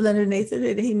 Got the Leonard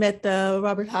Nathan. He met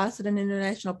Robert Haas at an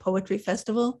international poetry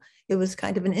festival. It was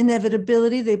kind of an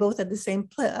inevitability. They both had the same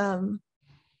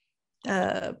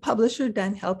publisher,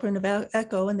 Dan Halpern of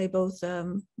Echo, and they both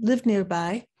lived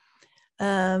nearby.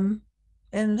 And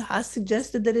Haas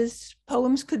suggested that his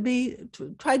poems could be,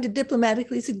 tried to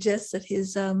diplomatically suggest that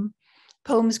his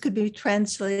poems could be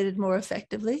translated more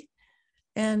effectively.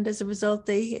 And as a result,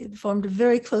 they formed a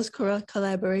very close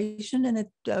collaboration, and it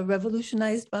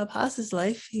revolutionized Bob Haas's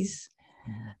life.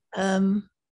 That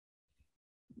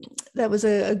was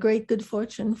a great good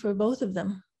fortune for both of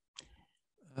them.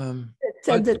 It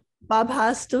said that Bob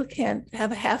Haas still can't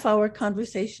have a half-hour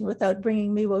conversation without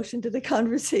bringing Miłosz into the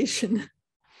conversation.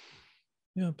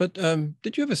 Yeah, but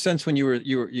did you have a sense when you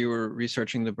were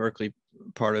researching the Berkeley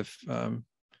part of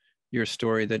your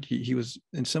story that he was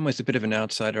in some ways a bit of an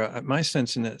outsider? My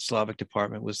sense in the Slavic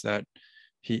department was that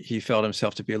he felt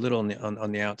himself to be a little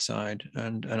on the outside,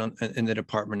 and in the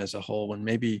department as a whole, and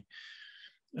maybe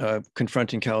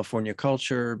confronting California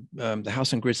culture. The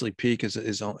house on Grizzly Peak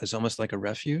is almost like a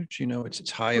refuge.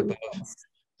 It's high above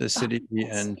the city,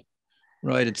 and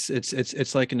right,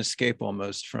 it's like an escape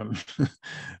almost from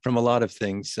from a lot of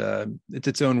things. It's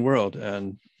its own world,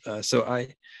 and so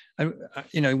I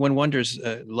one wonders,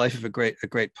 life of a great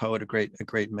poet, a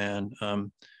great man,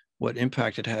 what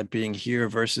impact it had being here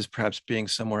versus perhaps being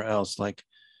somewhere else, like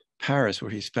Paris,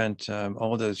 where he spent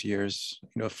all those years,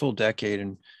 a full decade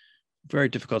in very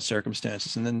difficult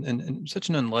circumstances, and then and such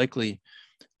an unlikely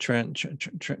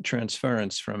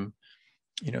transference from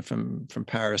from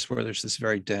Paris, where there's this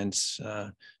very dense,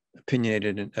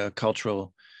 opinionated,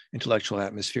 cultural, intellectual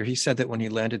atmosphere. He said that when he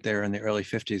landed there in the early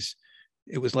 50s,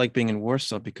 it was like being in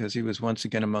Warsaw because he was once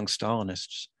again among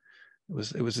Stalinists.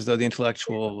 It was as though the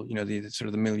intellectual, the sort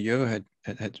of the milieu had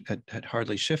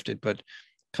hardly shifted. But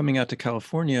coming out to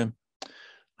California,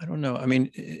 I don't know. I mean,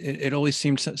 it always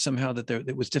seemed somehow that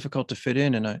it was difficult to fit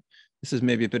in. And this is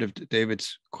maybe a bit of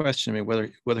David's question. I mean,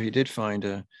 whether he did find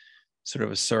a sort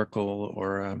of a circle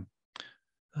or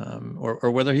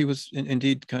whether he was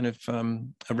indeed kind of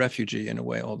a refugee in a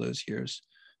way all those years,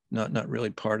 not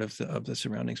really part of the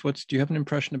surroundings. Do you have an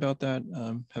impression about that,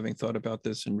 having thought about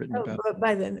this and written about? But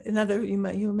by then,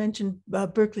 you mentioned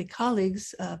Berkeley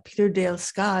colleagues, Peter Dale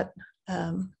Scott,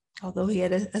 although he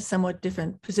had a somewhat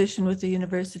different position with the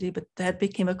university, but that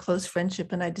became a close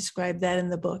friendship, and I described that in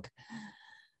the book.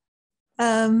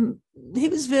 He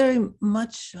was very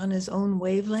much on his own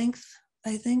wavelength.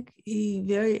 I think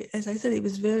as I said, he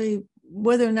was very,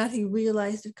 whether or not he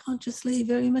realized it consciously, he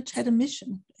very much had a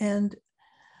mission. And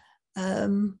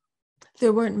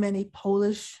there weren't many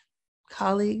Polish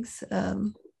colleagues. There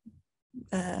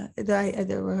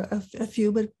were a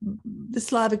few, but the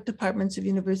Slavic departments of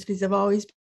universities have always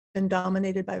been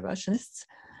dominated by Russianists.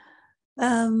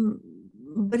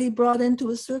 But he brought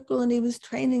into a circle, and he was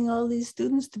training all these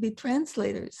students to be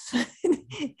translators.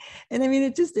 And I mean,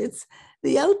 it's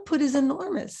the output is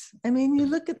enormous. I mean, you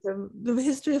look at the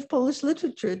history of Polish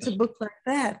literature, it's a book like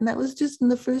that. And that was just in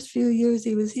the first few years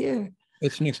he was here.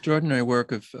 It's an extraordinary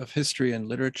work of history and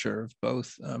literature of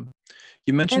both.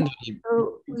 You mentioned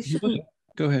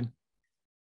go ahead.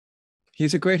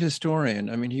 He's a great historian.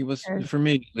 I mean, he was, for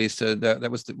me at least,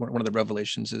 that was one of the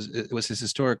revelations. It was his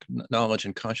historic knowledge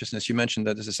and consciousness. You mentioned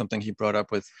that this is something he brought up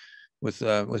with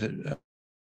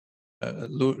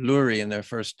Lurie in their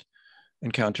first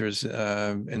encounters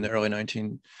in the early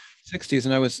 1960s,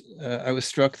 and I was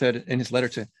struck that in his letter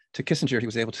to Kissinger, he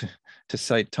was able to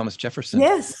cite Thomas Jefferson.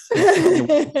 Yes.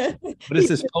 What is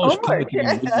this Polish poet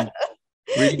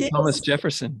reading yes. Thomas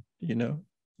Jefferson?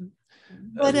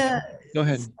 But go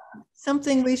ahead.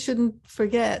 Something we shouldn't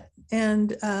forget, and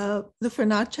the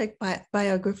Fernacek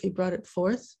biography brought it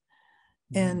forth,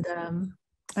 and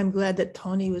I'm glad that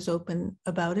Tony was open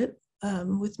about it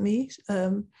with me.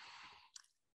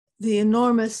 The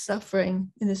enormous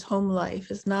suffering in his home life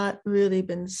has not really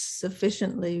been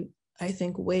sufficiently, I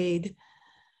think, weighed.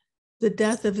 The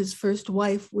death of his first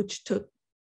wife, which took,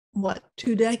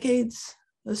 2 decades?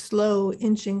 A slow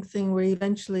inching thing where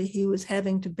eventually he was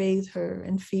having to bathe her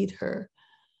and feed her.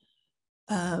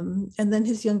 And then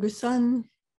his younger son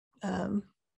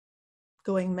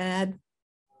going mad,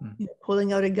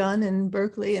 pulling out a gun in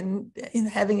Berkeley and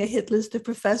having a hit list of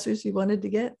professors he wanted to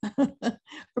get.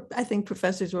 I think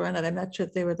professors were on it. I'm not sure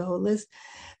if they were the whole list.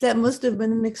 That must have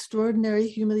been an extraordinary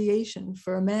humiliation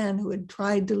for a man who had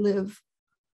tried to live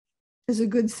as a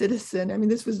good citizen. I mean,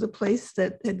 this was the place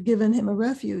that had given him a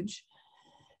refuge.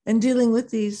 And dealing with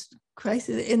these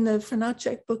crises, in the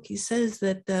Fernacek book, he says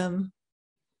that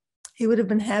he would have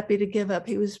been happy to give up.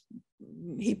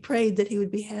 He prayed that he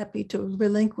would be happy to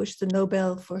relinquish the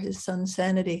Nobel for his son's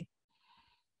sanity.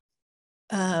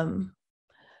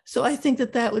 So I think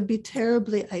that would be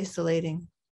terribly isolating,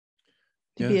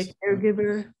 to be a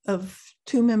caregiver of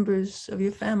 2 members of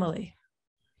your family.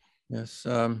 Yes.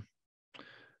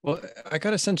 Well, I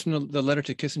got a sense from the letter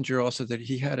to Kissinger also that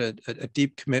he had a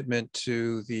deep commitment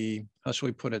to the, how shall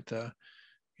we put it, the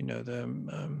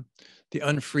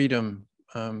unfreedom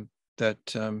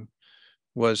that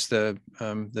was the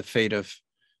fate of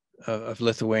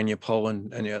Lithuania,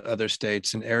 Poland, and the other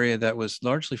states, an area that was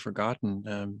largely forgotten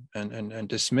and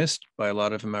dismissed by a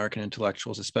lot of American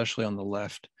intellectuals, especially on the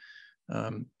left.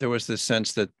 There was this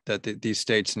sense that these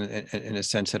states, in a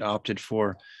sense, had opted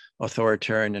for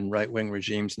authoritarian and right-wing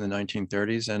regimes in the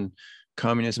 1930s, and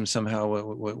communism somehow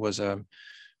was a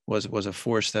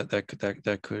force that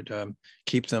could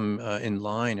keep them in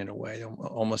line in a way,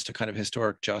 almost a kind of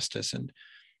historic justice. And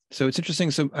so it's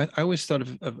interesting. So I always thought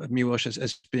of Miłosz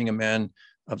as being a man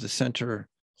of the center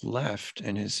left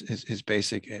in his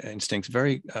basic instincts.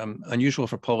 Very unusual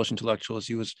for Polish intellectuals.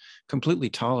 He was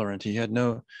completely tolerant. He had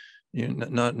not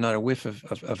a whiff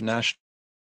of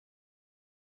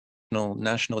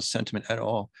nationalist sentiment at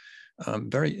all.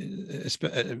 Very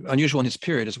unusual in his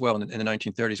period as well. In the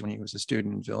 1930s, when he was a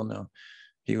student in Vilna,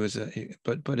 he was.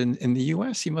 But in the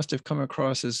U.S., he must have come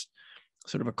across as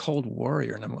sort of a cold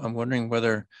warrior. And I'm wondering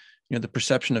whether the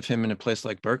perception of him in a place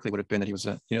like Berkeley would have been that he was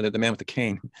the man with the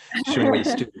cane shooing away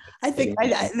the student. I think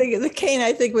the cane,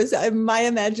 I think, was my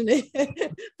imagination,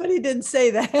 but he didn't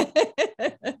say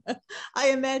that. I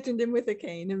imagined him with a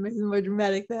cane, and it was more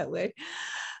dramatic that way.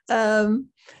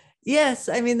 Yes,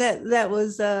 I mean that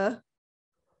was a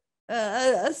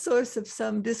source of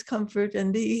some discomfort,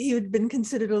 and he had been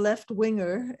considered a left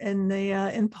winger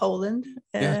in Poland.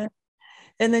 Yeah.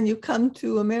 And then you come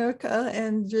to America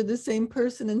and you're the same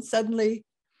person, and suddenly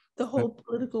the whole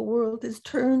political world is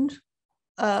turned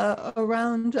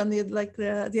around on the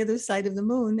other side of the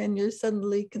moon, and you're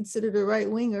suddenly considered a right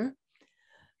winger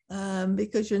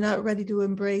because you're not ready to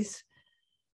embrace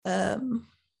some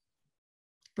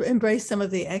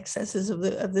of the excesses of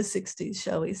the 60s,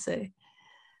 shall we say.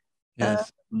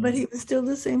 Yes. But he was still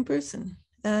the same person.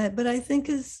 But I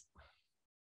think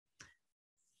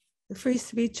the free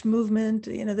speech movement,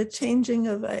 the changing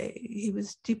of, he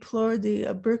was deplored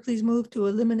Berkeley's move to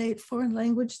eliminate foreign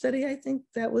language study. I think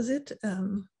that was it.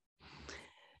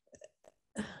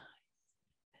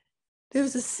 There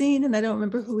was a scene, and I don't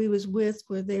remember who he was with,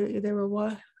 where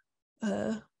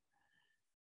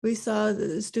we saw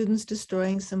the students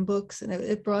destroying some books, and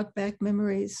it brought back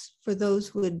memories for those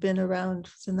who had been around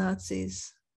the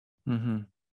Nazis. Mm-hmm.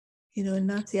 In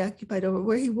Nazi occupied over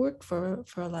where he worked for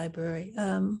a library.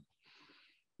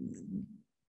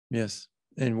 Yes,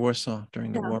 in Warsaw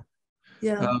during the war.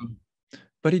 Yeah.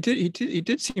 But he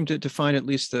did seem to find at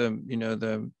least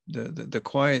the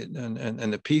quiet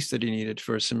and the peace that he needed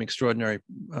for some extraordinary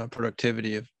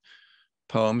productivity of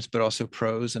poems, but also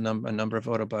prose, a number of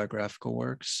autobiographical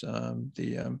works.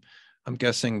 I'm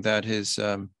guessing that his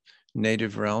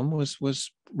native realm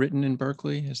was written in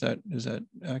Berkeley. Is that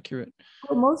accurate?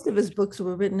 Well, most of his books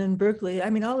were written in Berkeley. I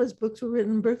mean, all his books were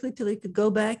written in Berkeley till he could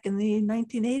go back in the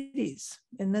 1980s.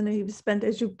 And then he spent,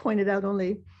 as you pointed out,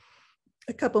 only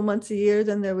a couple months a year.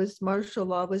 Then there was martial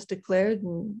law was declared,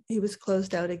 and he was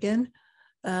closed out again.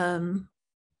 There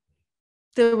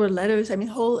were letters. I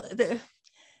mean,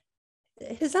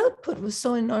 his output was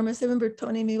so enormous. I remember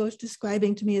Tony Miłosz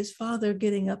describing to me his father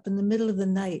getting up in the middle of the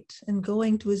night and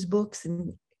going to his books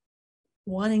and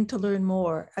wanting to learn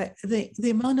more. The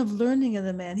amount of learning of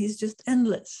the man, he's just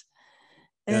endless.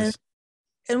 Yes.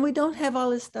 And we don't have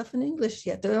all his stuff in English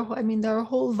yet. There are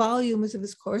whole volumes of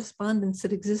his correspondence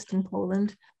that exist in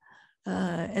Poland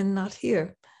and not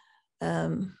here.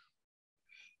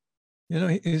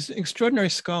 He's an extraordinary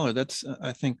scholar. That's,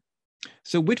 I think,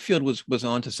 so Whitfield was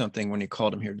onto something when he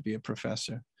called him here to be a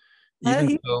professor.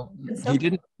 Even though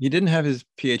he didn't have his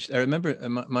PhD. I remember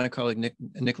my colleague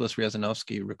Nicholas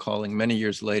Riazanovsky recalling many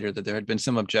years later that there had been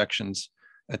some objections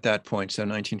at that point, so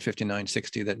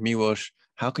 1959-60, that Miłosz,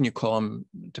 how can you call him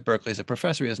to Berkeley as a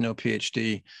professor? He has no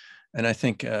PhD. And I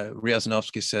think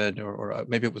Riazanovsky said, or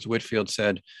maybe it was Whitfield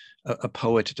said, a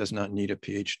poet does not need a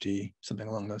PhD, something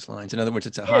along those lines. In other words,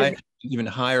 it's even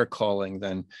higher calling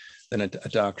than a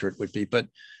doctorate would be. But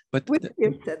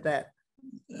Whitfield said that.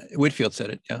 Whitfield said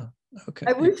it, yeah. Okay.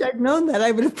 I wish I'd known that.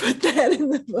 I would have put that in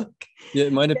the book. Yeah,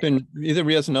 it might have been either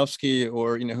Riazanovsky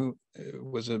or who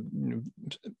was a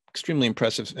extremely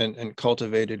impressive and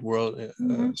cultivated world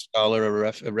scholar,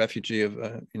 a refugee of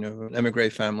an emigre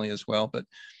family as well. But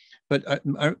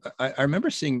I remember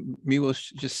seeing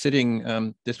Miłosz just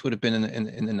sitting. This would have been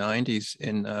in the 90s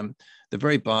in the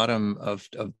very bottom of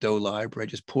Doe Library,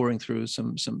 just pouring through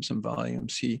some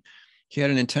volumes. He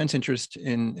had an intense interest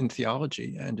in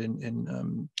theology and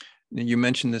in you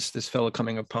mentioned this fellow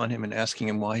coming upon him and asking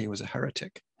him why he was a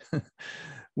heretic.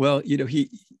 Well, he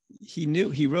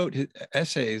wrote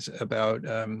essays about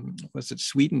was it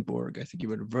Swedenborg? I think he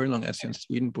wrote a very long essay on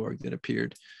Swedenborg that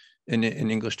appeared in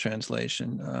English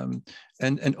translation,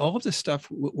 and all of this stuff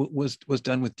was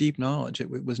done with deep knowledge. It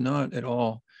was not at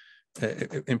all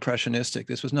impressionistic.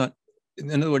 This was not,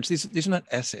 in other words, these are not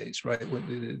essays, right?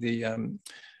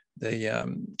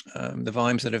 The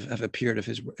volumes that have appeared of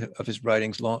his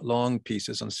writings, long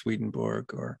pieces on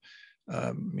Swedenborg or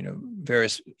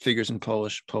various figures in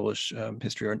Polish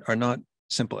history are not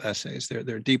simple essays.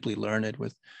 They're deeply learned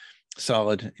with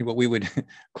solid, what we would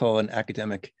call an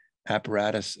academic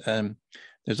apparatus.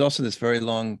 There's also this very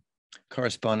long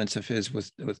correspondence of his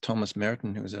with Thomas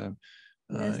Merton, who was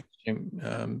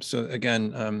so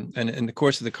again, and in the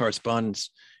course of the correspondence,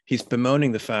 he's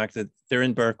bemoaning the fact that they're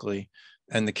in Berkeley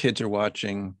and the kids are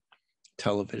watching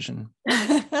television.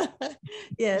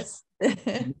 Yes.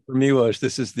 For Miłosz,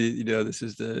 this is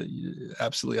the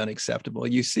absolutely unacceptable.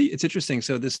 You see, it's interesting.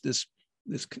 So this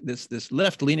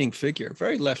left-leaning figure,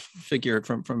 very left figure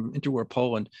from interwar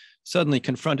Poland, suddenly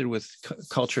confronted with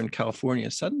culture in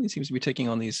California, suddenly seems to be taking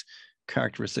on these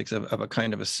characteristics of a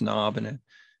kind of a snob and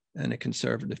and a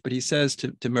conservative. But he says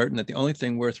to Merton that the only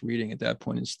thing worth reading at that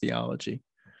point is theology,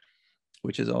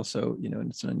 which is also,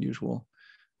 it's an unusual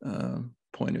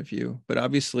point of view. But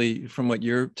obviously, from what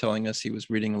you're telling us, he was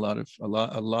reading a lot of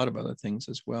other things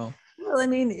as well. Well, I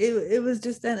mean, it was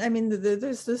just that. I mean,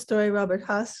 there's the story Robert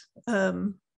Haas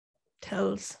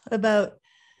tells about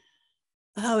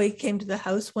how he came to the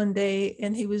house one day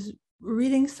and he was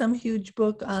reading some huge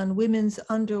book on women's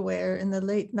underwear in the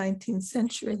late 19th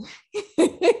century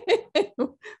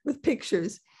with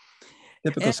pictures.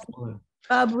 Typical scholar.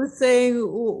 Bob was saying,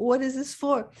 what is this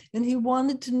for? And he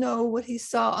wanted to know what he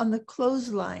saw on the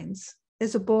clotheslines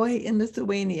as a boy in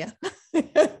Lithuania.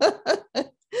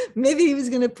 Maybe he was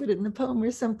going to put it in a poem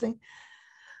or something.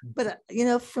 But,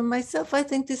 for myself, I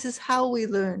think this is how we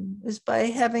learn, is by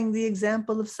having the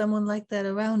example of someone like that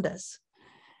around us.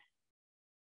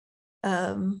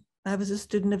 I was a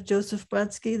student of Joseph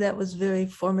Brodsky. That was very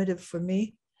formative for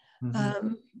me.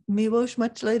 Mm-hmm. Miłosz,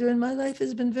 much later in my life,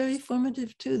 has been very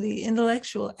formative too. The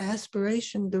intellectual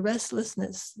aspiration, the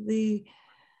restlessness, the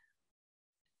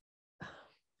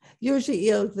Jerzy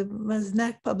Ilg, the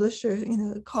Maznak publisher,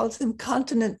 calls him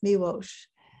Continent Miłosz.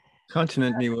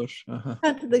 Continent Miłosz. Uh-huh.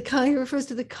 He refers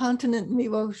to the continent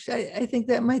Miłosz. I think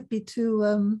that might be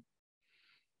too.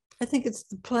 I think it's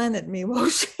the planet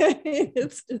Miłosz.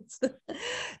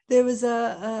 There was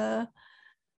an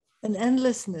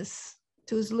endlessness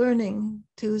to his learning,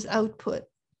 to his output.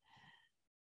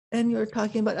 And you're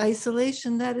talking about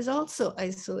isolation. That is also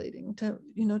isolating. To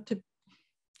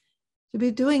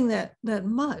be doing that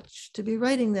much, to be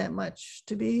writing that much,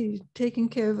 to be taking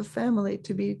care of a family,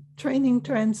 to be training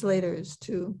translators,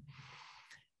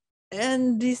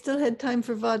 and he still had time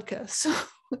for vodka. So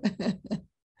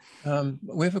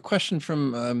we have a question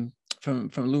from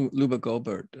Luba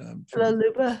Goldberg. Hello,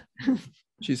 Luba.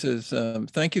 She says,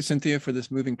 thank you, Cynthia, for this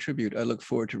moving tribute. I look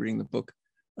forward to reading the book.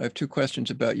 I have two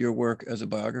questions about your work as a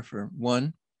biographer.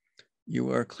 One, you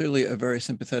are clearly a very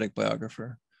sympathetic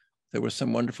biographer. There were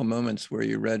some wonderful moments where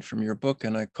you read from your book,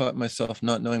 and I caught myself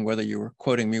not knowing whether you were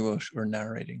quoting Miłosz or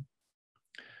narrating.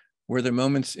 Were there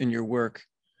moments in your work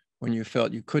when you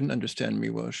felt you couldn't understand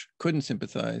Miłosz, couldn't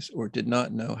sympathize, or did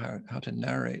not know how to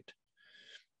narrate?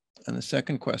 And the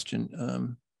second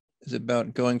question is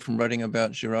about going from writing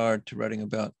about Girard to writing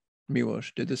about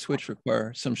Miłosz. Did the switch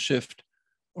require some shift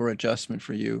or adjustment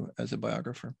for you as a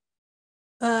biographer?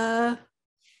 Well,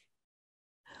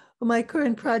 my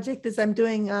current project is I'm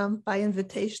doing, by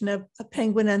invitation, a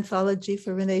Penguin anthology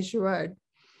for René Girard.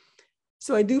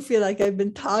 So I do feel like I've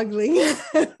been toggling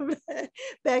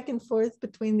back and forth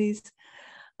between these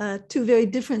two very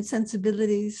different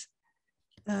sensibilities,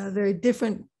 very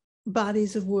different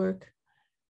bodies of work.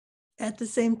 At the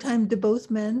same time, to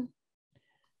both men,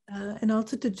 and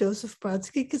also to Joseph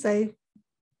Brodsky, because I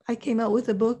came out with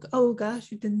a book. Oh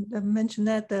gosh, you didn't mention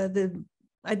that.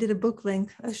 I did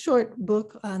a short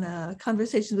book on a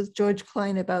conversation with George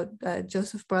Klein about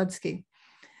Joseph Brodsky.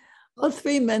 All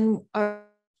three men are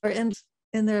endless,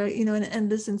 and they're an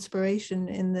endless inspiration.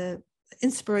 And the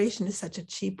inspiration is such a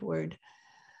cheap word.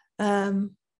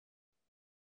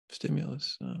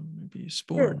 Stimulus, maybe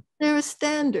spawn. They're a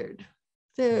standard.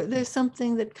 There's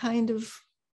something that kind of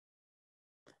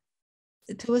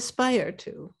to aspire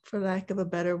to, for lack of a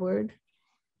better word.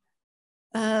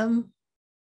 I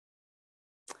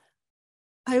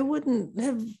wouldn't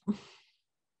have.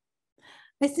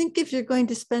 I think if you're going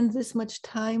to spend this much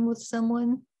time with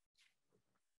someone,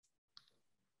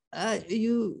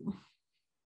 you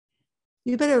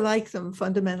better like them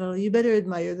fundamentally. You better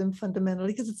admire them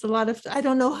fundamentally, because it's a lot of. I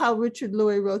don't know how Richard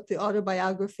Louis wrote the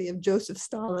autobiography of Joseph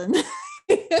Stalin.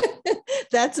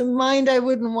 That's a mind I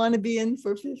wouldn't want to be in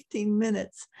for 15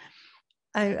 minutes.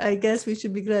 I guess we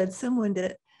should be glad someone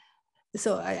did it.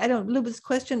 So I don't. Luba's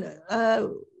question.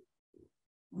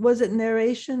 Was it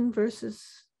narration versus?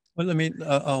 Well,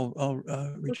 I'll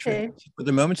retreat. Okay. Were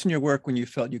there moments in your work when you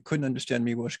felt you couldn't understand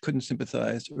Miłosz, couldn't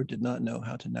sympathize, or did not know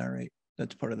how to narrate?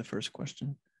 That's part of the first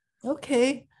question.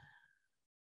 Okay.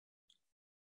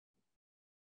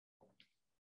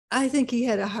 I think he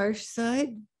had a harsh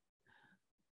side.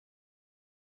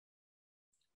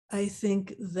 I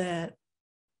think that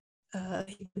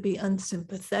he could be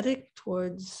unsympathetic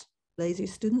towards lazy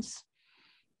students.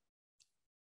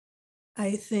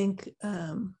 I think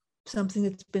something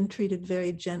that's been treated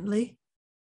very gently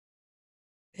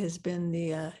has been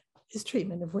his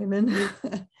treatment of women.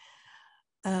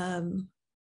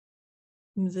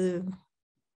 The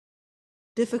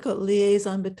difficult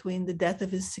liaison between the death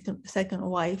of his second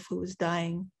wife, who was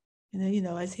dying,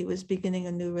 as he was beginning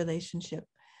a new relationship.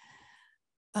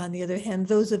 On the other hand,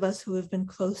 those of us who have been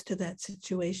close to that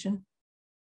situation,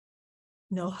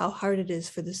 know how hard it is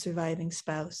for the surviving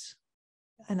spouse.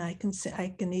 And I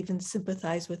can even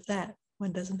sympathize with that.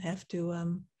 One doesn't have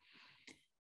to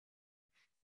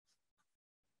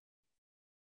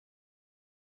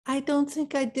I don't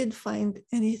think I did find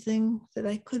anything that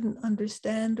I couldn't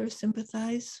understand or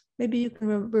sympathize. Maybe you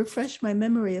can refresh my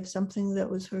memory of something that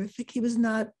was horrific. He was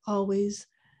not always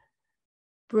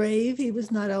brave. He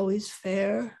was not always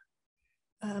fair.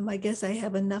 I guess I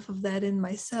have enough of that in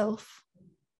myself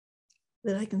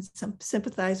that I can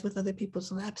sympathize with other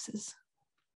people's lapses.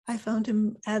 I found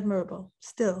him admirable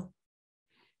still.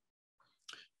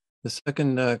 The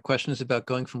second question is about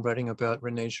going from writing about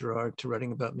René Girard to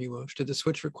writing about Miłosz. Did the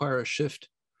switch require a shift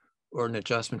or an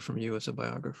adjustment from you as a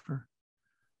biographer?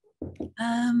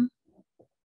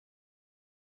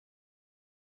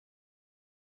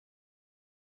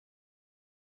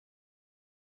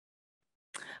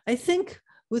 I think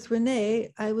with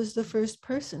René, I was the first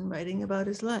person writing about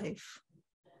his life.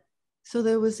 So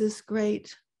there was this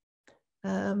great,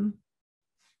 okay,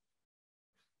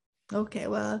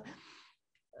 well,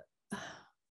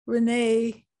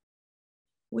 René,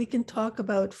 we can talk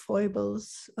about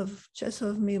foibles of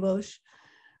Czesław Miłosz.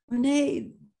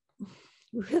 René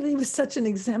really was such an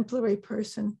exemplary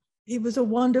person. He was a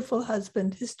wonderful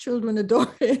husband. His children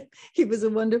adored him. He was a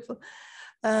wonderful,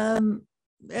 and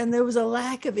there was a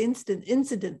lack of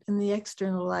incident in the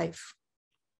external life.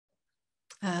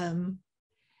 And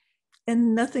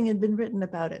nothing had been written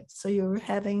about it. So you were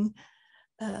having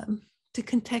to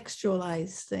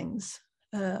contextualize things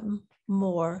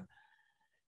more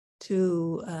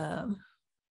to,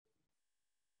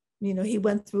 he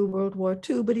went through World War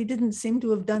II, but he didn't seem to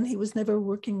have he was never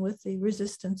working with the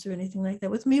resistance or anything like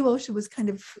that. With Miłosz, it was kind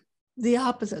of the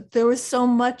opposite. There was so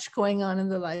much going on in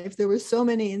the life. There were so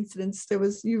many incidents.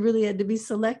 You really had to be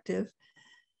selective.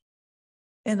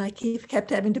 And I kept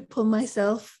having to pull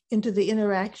myself into the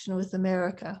interaction with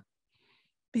America,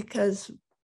 because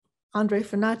Andrzej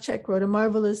Franacek wrote a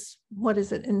marvelous, what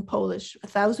is it in Polish,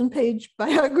 1,000-page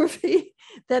biography.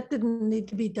 That didn't need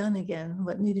to be done again.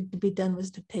 What needed to be done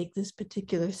was to take this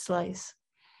particular slice.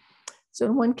 So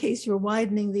in one case, you're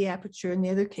widening the aperture. In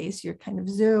the other case, you're kind of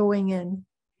zeroing in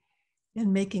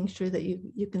and making sure that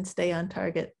you can stay on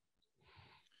target.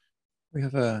 We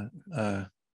have a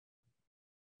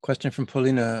question from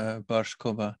Polina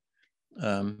Barszkova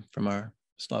from our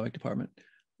Slavic department.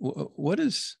 What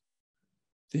is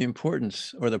the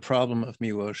importance or the problem of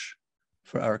Miłosz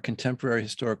for our contemporary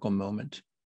historical moment?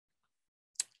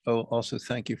 Oh, also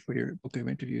thank you for your book of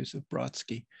interviews of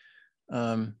Brodsky.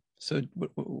 So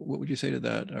what would you say to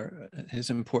that, or his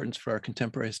importance for our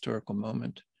contemporary historical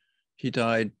moment? He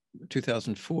died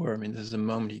 2004. I mean, this is a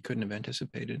moment he couldn't have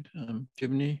anticipated. Do you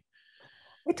have any?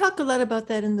 I talk a lot about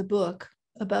that in the book,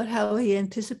 about how he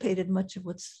anticipated much of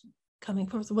what's coming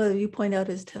forth. Well, you point out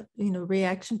his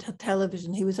reaction to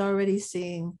television. He was already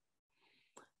seeing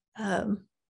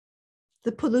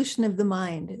the pollution of the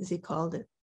mind, as he called it,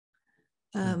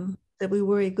 that we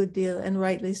worry a good deal, and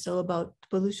rightly so, about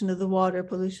pollution of the water,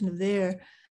 pollution of the air.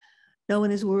 No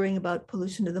one is worrying about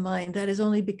pollution of the mind. That has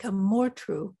only become more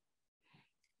true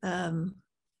in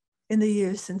the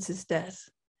years since his death.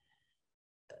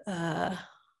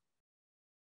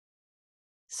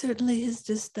 Certainly his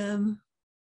just,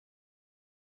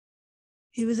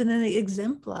 he was an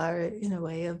exemplar in a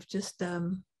way of just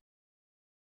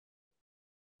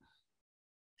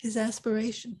his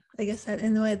aspiration. I guess that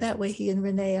in that way he and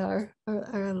René are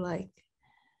alike.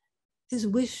 His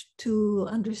wish to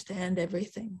understand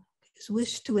everything, his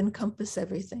wish to encompass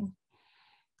everything,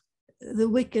 the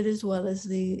wicked as well as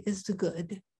the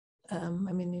good. I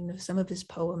mean, some of his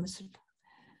poems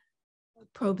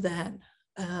probe that.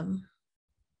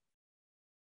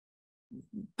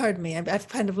 Pardon me, I've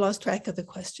kind of lost track of the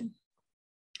question.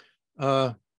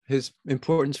 His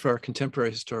importance for our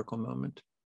contemporary historical moment.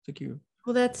 Thank you.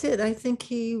 Well, that's it. I think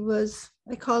he was,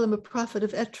 I call him a prophet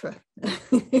of Etre.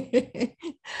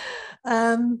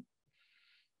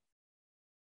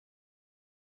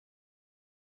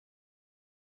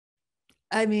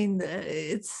 I mean,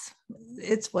 it's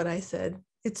what I said.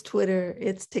 It's Twitter,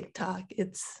 it's TikTok,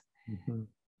 it's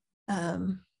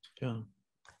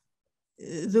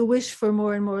the wish for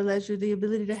more and more leisure, the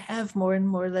ability to have more and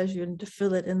more leisure and to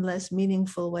fill it in less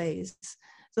meaningful ways.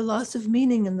 The loss of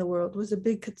meaning in the world was a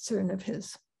big concern of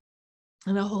his,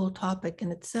 and a whole topic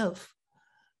in itself.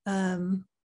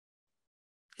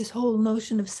 His whole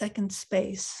notion of second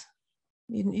space,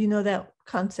 you know that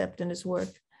concept in his work,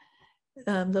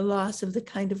 the loss of the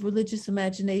kind of religious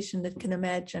imagination that can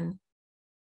imagine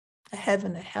a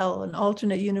heaven, a hell, an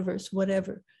alternate universe,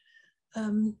 whatever.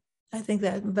 I think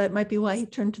that might be why he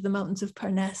turned to the mountains of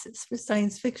Parnassus for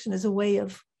science fiction as a way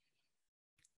of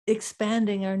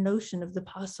expanding our notion of the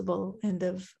possible and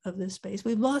of the space.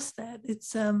 We've lost that.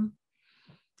 It's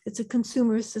a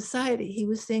consumerist society. He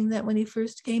was saying that when he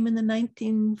first came in the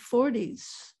 1940s,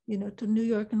 to New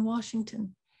York and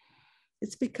Washington.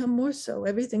 It's become more so.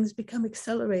 Everything's become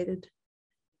accelerated.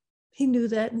 He knew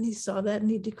that and he saw that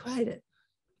and he decried it.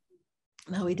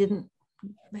 Now, he didn't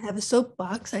have a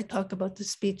soapbox. I talk about the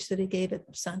speech that he gave at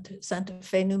Santa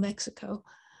Fe, New Mexico,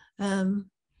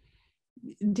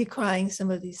 decrying some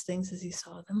of these things as he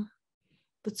saw them.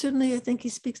 But certainly I think he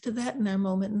speaks to that in our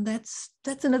moment. And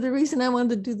that's another reason I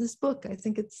wanted to do this book. I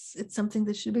think it's something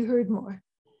that should be heard more.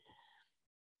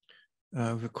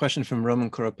 A question from Roman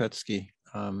Koropetsky,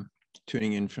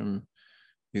 tuning in from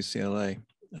UCLA.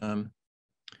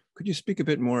 Could you speak a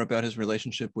bit more about his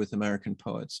relationship with American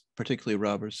poets, particularly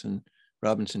Robinson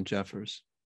Jeffers?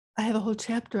 I have a whole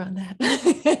chapter on that.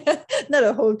 Not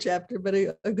a whole chapter, but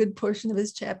a good portion of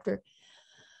his chapter.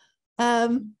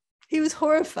 He was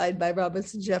horrified by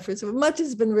Robinson Jeffers. Much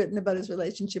has been written about his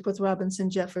relationship with Robinson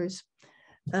Jeffers.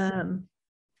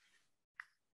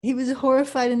 He was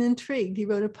horrified and intrigued. He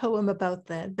wrote a poem about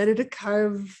that. Better to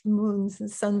carve moons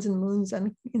and suns and moons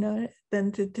on,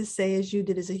 than to say as you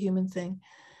did as a human thing.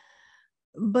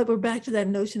 But we're back to that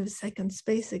notion of second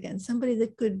space again. Somebody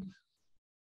that could.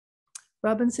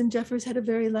 Robinson Jeffers had a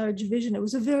very large vision. It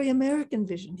was a very American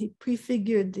vision. He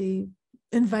prefigured the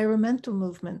environmental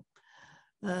movement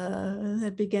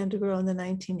that began to grow in the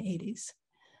 1980s.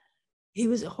 He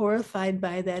was horrified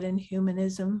by that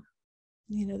inhumanism,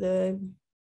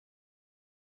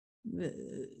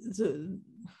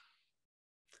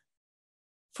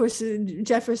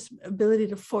 Jeffers' ability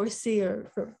to foresee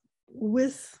or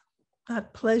with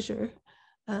not pleasure,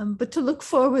 but to look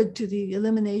forward to the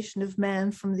elimination of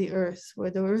man from the earth,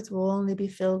 where the earth will only be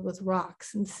filled with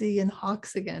rocks and sea and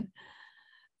hawks again.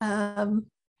 To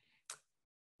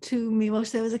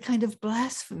Miłosz, that was a kind of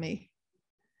blasphemy.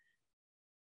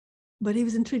 But he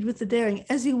was intrigued with the daring,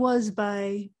 as he was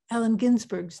by Allen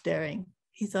Ginsberg's daring.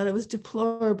 He thought it was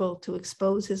deplorable to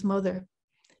expose his mother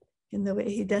in the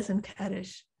way he does in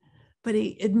Kaddish. But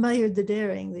he admired the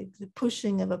daring, the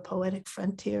pushing of a poetic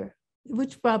frontier,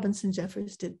 which Robinson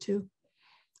Jeffers did too.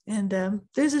 And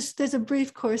there's a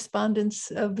brief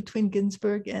correspondence between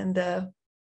Ginsberg and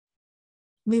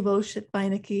Miłosz at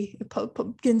Beinecke.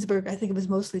 Ginsberg, I think it was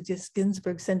mostly just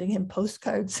Ginsberg sending him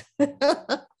postcards.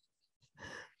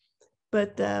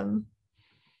 But at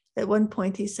one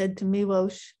point he said to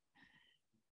Miłosz,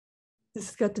 this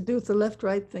has got to do with the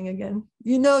left-right thing again.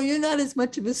 You're not as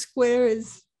much of a square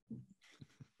as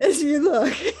you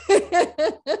look.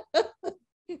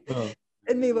 Oh.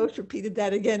 And Miłosz repeated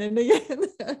that again and again.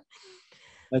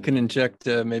 I can inject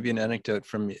maybe an anecdote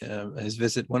from his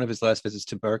visit, one of his last visits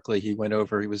to Berkeley. He went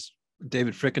over,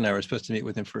 David Frick and I were supposed to meet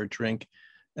with him for a drink,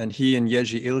 and he and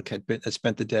Jerzy Ilk had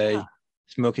spent the day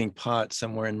smoking pot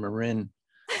somewhere in Marin.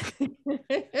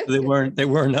 They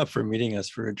weren't up for meeting us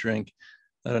for a drink.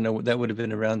 I don't know, that would have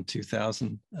been around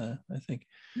 2000, I think.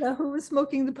 Now, who was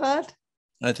smoking the pot?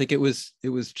 I think it was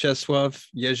Czesław,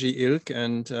 Jerzy Ilk,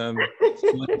 and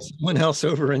someone else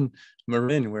over in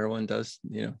Marin, where one does,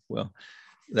 well,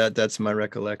 that's my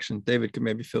recollection. David could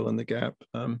maybe fill in the gap.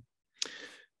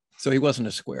 So he wasn't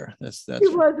a square. That's he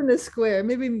wasn't a square.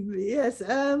 Maybe, yes.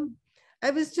 I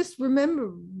was just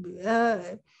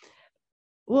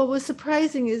what was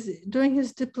surprising is during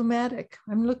his diplomatic,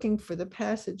 I'm looking for the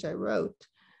passage I wrote,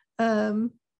 how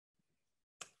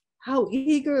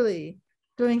eagerly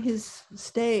during his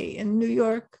stay in New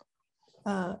York,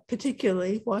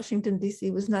 particularly Washington, D.C.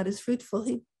 was not as fruitful.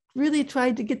 He really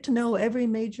tried to get to know every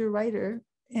major writer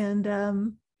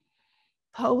and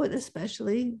poet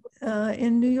especially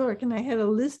in New York. And I had a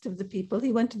list of the people.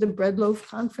 He went to the Bread Loaf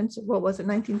Conference of,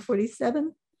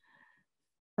 1947?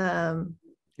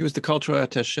 He was the cultural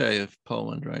attaché of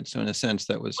Poland, right? So in a sense,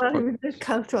 that was... Well, he was the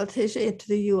cultural attaché to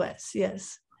the US,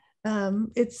 yes.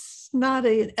 It's not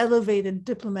an elevated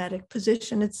diplomatic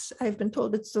position. I've been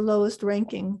told it's the lowest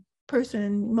ranking person,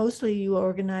 and mostly you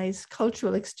organize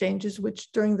cultural exchanges,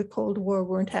 which during the Cold War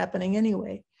weren't happening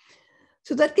anyway.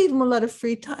 So that gave him a lot of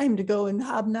free time to go and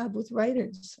hobnob with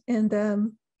writers. And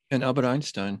Albert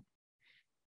Einstein.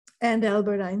 And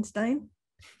Albert Einstein.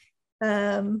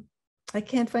 I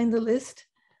can't find the list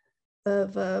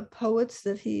of poets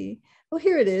that here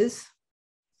it is.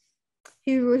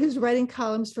 He was writing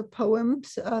columns for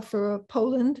poems for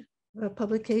Poland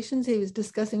publications. He was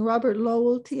discussing Robert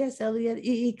Lowell, T.S. Eliot,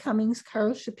 E.E. Cummings,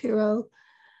 Carl Shapiro.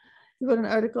 He wrote an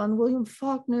article on William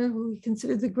Faulkner, who he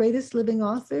considered the greatest living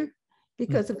author,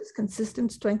 because of his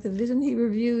consistent strength of vision. He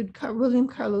reviewed William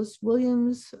Carlos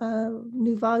Williams'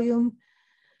 new volume,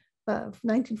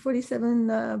 1947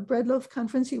 Breadloaf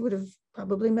Conference. He would have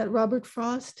probably met Robert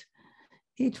Frost.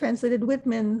 He translated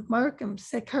Whitman, Markham,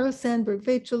 Carl Sandburg,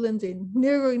 Rachel Lindsay,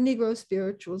 Negro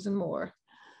Spirituals, and more.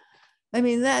 I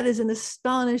mean, that is an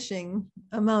astonishing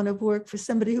amount of work for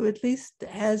somebody who at least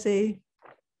has the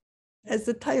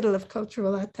title of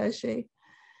cultural attaché.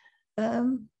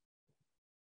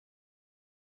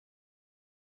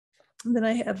 And then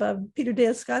I have Peter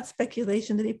Dale Scott's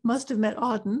speculation that he must have met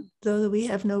Auden, though we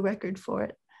have no record for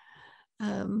it.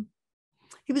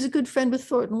 He was a good friend with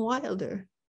Thornton Wilder.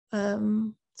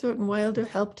 Thornton Wilder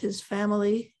helped his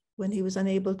family when he was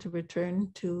unable to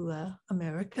return to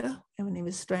America and when he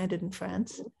was stranded in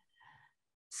France.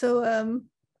 So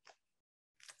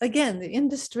again, the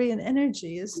industry and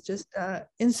energy is just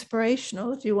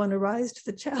inspirational if you want to rise to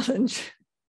the challenge.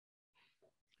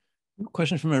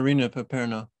 Question from Irina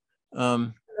Paperno.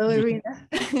 Hello, Irina.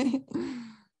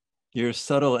 Your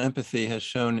subtle empathy has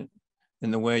shown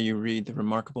in the way you read the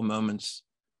remarkable moments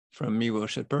from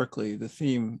Miłosz at Berkeley. The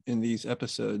theme in these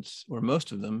episodes, or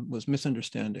most of them, was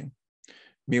misunderstanding.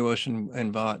 Miłosz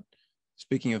and Watt,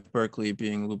 speaking of Berkeley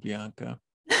being Lubyanka.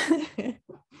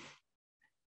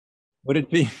 Would it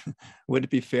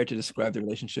be fair to describe the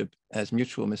relationship as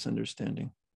mutual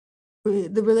misunderstanding?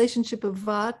 The relationship of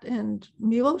Watt and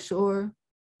Miłosz, or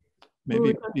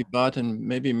maybe Watt and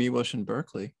maybe Miłosz and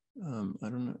Berkeley. I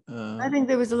don't know. I think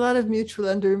there was a lot of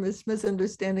mutual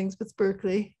misunderstandings with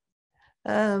Berkeley.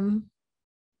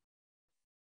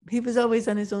 He was always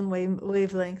on his own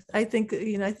wavelength. I think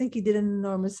he did an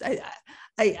enormous.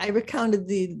 I recounted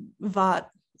the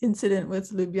Watt incident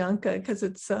with Lubyanka because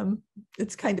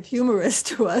it's kind of humorous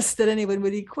to us that anyone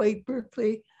would equate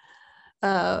Berkeley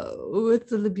with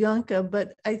the Lubyanka,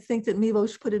 but I think that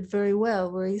Miłosz put it very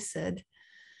well, where he said,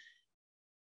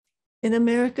 in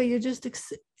America, you're just,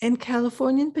 in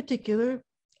California in particular,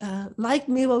 like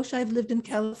Miłosz, I've lived in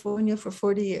California for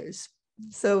 40 years.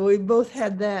 So we both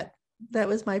had that. That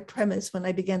was my premise when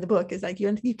I began the book, is like,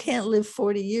 you can't live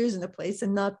 40 years in a place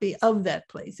and not be of that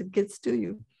place. It gets to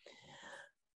you.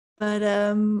 But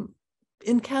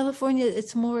in California,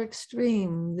 it's more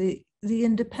extreme. The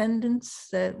independence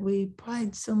that we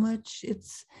pride so much, it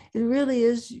really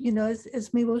is, as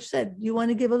Miłosz said, you want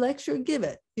to give a lecture, give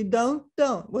it. You don't.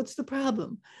 What's the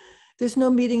problem? There's no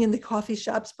meeting in the coffee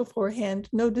shops beforehand,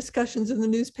 no discussions in the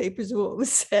newspapers of what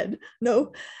was said.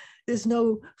 No, there's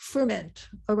no ferment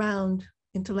around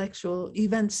intellectual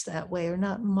events that way, or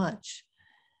not much.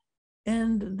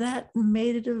 And that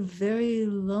made it a very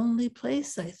lonely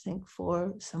place, I think,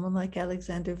 for someone like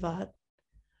Alexander Watt,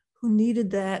 who needed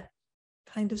that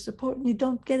kind of support, and you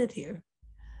don't get it here.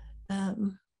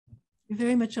 You're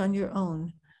very much on your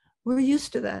own. We're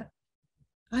used to that.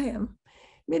 I am.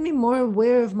 It made me more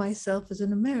aware of myself as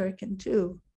an American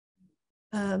too.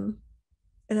 And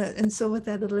so with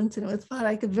that little incident with Watt,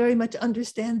 I could very much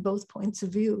understand both points of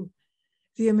view.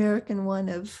 The American one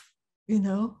of,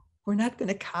 we're not going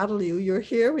to coddle you. You're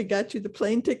here. We got you the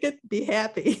plane ticket. Be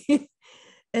happy.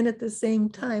 And at the same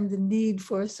time, the need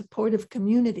for a supportive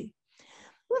community.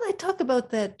 Well, I talk about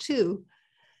that too,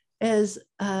 as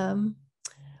one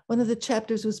of the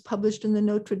chapters was published in the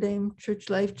Notre Dame Church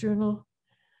Life Journal.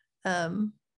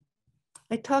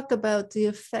 I talk about the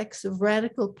effects of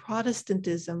radical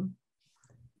Protestantism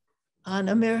on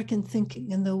American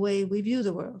thinking and the way we view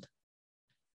the world,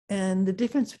 and the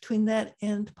difference between that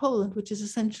and Poland, which is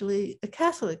essentially a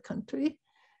Catholic country,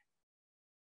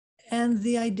 and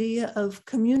the idea of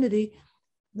community.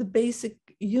 The basic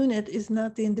unit is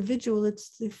not the individual,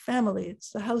 it's the family,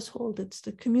 it's the household, it's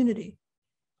the community.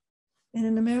 And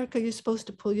in America, you're supposed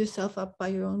to pull yourself up by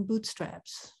your own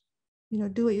bootstraps,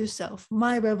 do it yourself.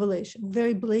 My revelation,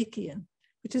 very Blakean,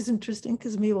 which is interesting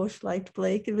because Miłosz liked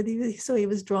Blake, so he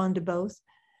was drawn to both.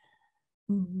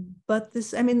 But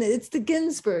this, it's the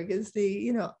Ginsberg, is the,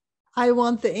 I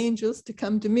want the angels to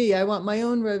come to me. I want my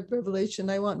own revelation.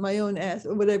 I want my own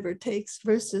or whatever it takes,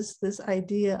 versus this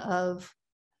idea of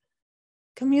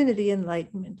community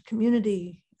enlightenment,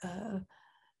 community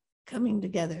coming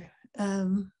together.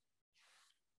 And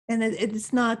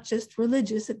it's not just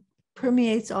religious, it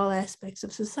permeates all aspects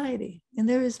of society. And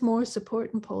there is more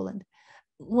support in Poland.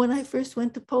 When I first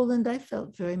went to Poland, I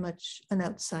felt very much an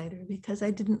outsider because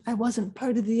I wasn't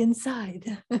part of the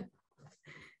inside.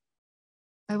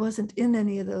 I wasn't in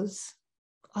any of those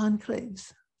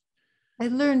enclaves. I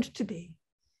learned to be.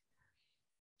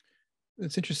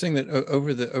 It's interesting that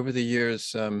over the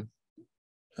years,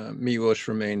 Miłosz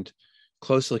remained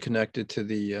closely connected to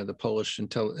the Polish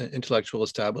intellectual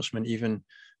establishment, even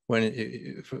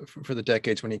for the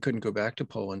decades when he couldn't go back to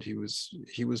Poland, he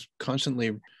was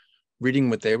constantly reading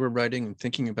what they were writing and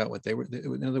thinking about what they were.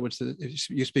 In other words,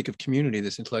 you speak of community,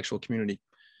 this intellectual community,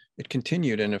 it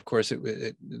continued. And of course,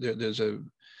 there's a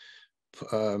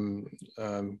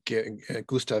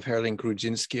Gustav Herling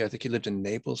Grudzinski. I think he lived in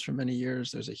Naples for many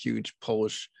years. There's a huge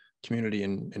Polish community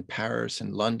in Paris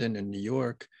and London and New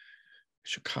York,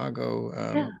 Chicago.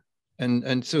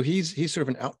 And so he's sort of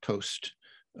an outpost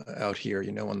out here,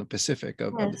 on the Pacific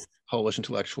of the Polish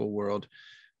intellectual world.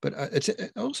 But it's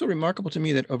also remarkable to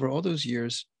me that over all those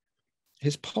years,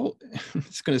 it's going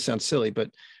to sound silly, but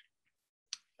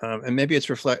and maybe it's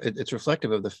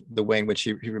reflective of the way in which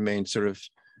he remained sort of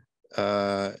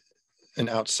an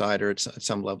outsider at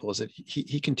some level, is that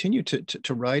he continued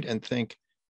to write and think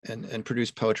and produce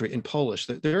poetry in Polish.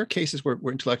 There are cases where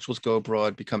intellectuals go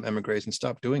abroad, become emigres, and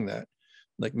stop doing that.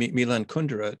 Like Milan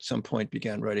Kundera at some point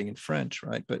began writing in French,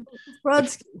 right? But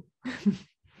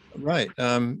right,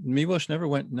 Miłosz never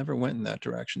went in that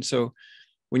direction. So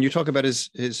when you talk about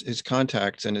his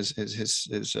contacts and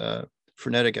his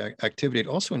frenetic activity, it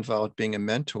also involved being a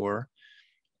mentor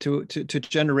to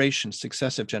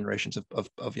successive generations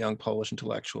of young Polish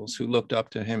intellectuals who looked up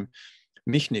to him.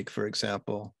 Michnik, for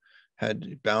example,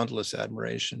 had boundless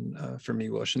admiration for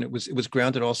Miłosz, and it was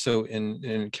grounded also in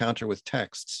an encounter with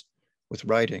texts, with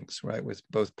writings, right, with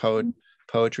both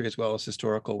poetry as well as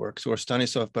historical works. Or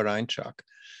Stanisław Barańczak.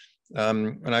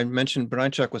 And I mentioned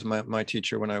Barańczak was my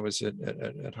teacher when I was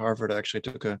at Harvard. I actually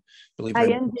took a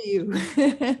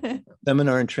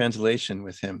seminar in translation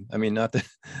with him. I mean, not that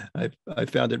I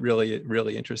found it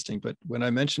really interesting, but when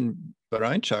I mentioned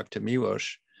Barańczak to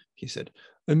Miłosz, he said,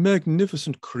 "A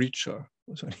magnificent creature,"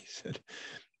 was what he said.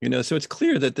 So it's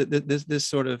clear that this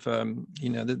sort of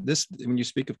this, when you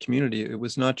speak of community, it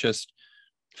was not just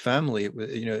family.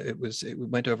 It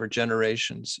went over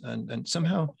generations, and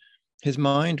somehow his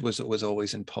mind was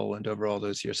always in Poland over all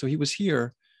those years. So he was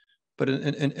here, but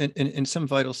in some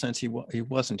vital sense, he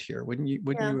wasn't here. Wouldn't you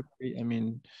agree? I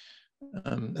mean,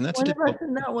 and that's one of us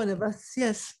and not one of us.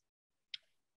 Yes.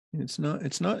 It's not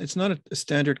a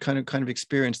standard kind of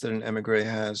experience that an emigre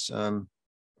has,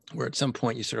 where at some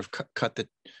point you sort of cut the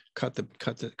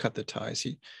ties.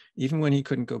 Even when he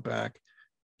couldn't go back,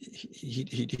 he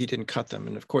didn't cut them.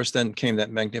 And of course, then came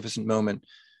that magnificent moment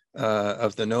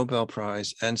of the Nobel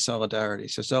Prize and solidarity.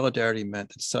 So solidarity meant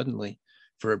that suddenly,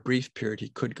 for a brief period, he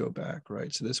could go back,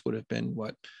 right? So this would have been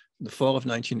the fall of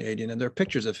 1980, and there are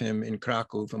pictures of him in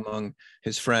Krakow among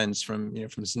his friends from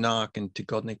Znak and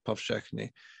Tygodnik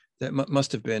Powszechny. That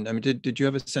must have been. I mean, did you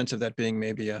have a sense of that being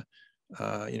maybe I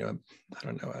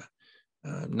don't know,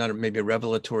 not maybe a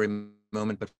revelatory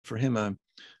moment, but for him a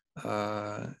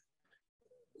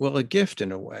gift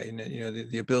in a way,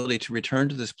 the ability to return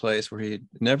to this place where he had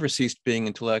never ceased being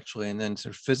intellectually, and then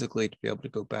sort of physically to be able to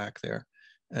go back there,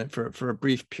 and for a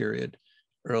brief period,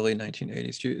 early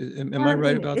 1980s. Am I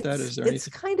right about that? Is there anything? It's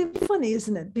kind of funny,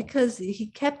 isn't it? Because he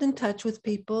kept in touch with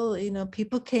people.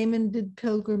 People came and did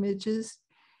pilgrimages.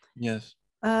 Yes.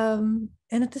 And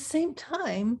at the same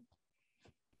time,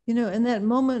 in that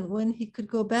moment when he could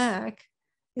go back,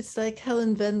 it's like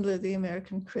Helen Wendler, the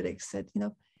American critic, said,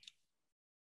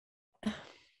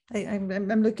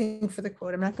 I'm looking for the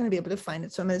quote. I'm not going to be able to find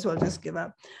it, so I may as well just give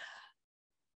up.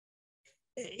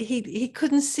 He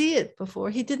couldn't see it before.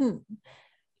 He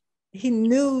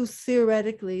knew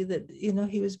theoretically that,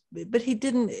 he was, but he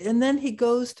didn't. And then he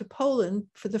goes to Poland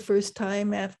for the first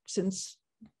time since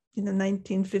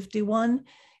 1951.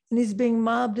 And he's being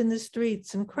mobbed in the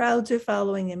streets, and crowds are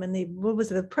following him. And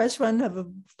a press run of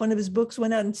one of his books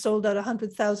went out and sold out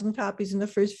 100,000 copies in the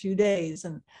first few days.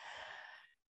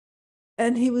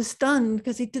 And he was stunned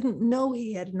because he didn't know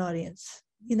he had an audience.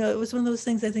 It was one of those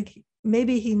things, I think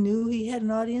maybe he knew he had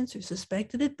an audience or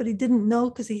suspected it, but he didn't know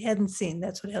because he hadn't seen.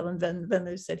 That's what Helen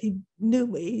Wendler said. He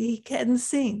knew he hadn't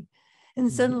seen.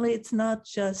 And suddenly it's not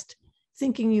just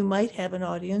thinking you might have an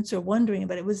audience or wondering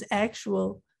about it. It was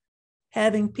actual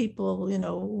having people,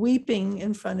 weeping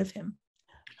in front of him.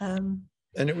 And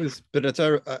it was, but as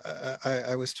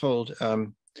I was told by,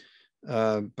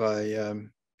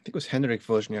 I think it was Henryk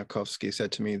Woźniakowski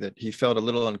said to me that he felt a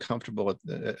little uncomfortable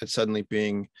at suddenly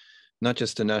being not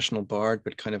just a national bard,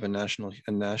 but kind of a national,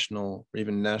 or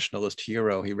even nationalist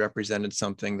hero. He represented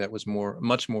something that was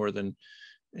much more than,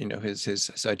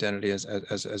 his identity as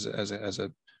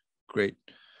a great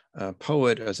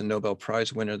poet, as a Nobel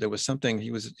Prize winner. There was something, he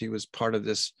was part of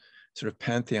this sort of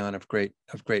pantheon of great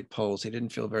Poles. He didn't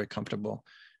feel very comfortable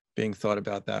being thought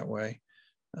about that way.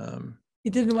 He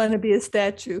didn't want to be a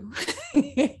statue.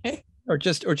 or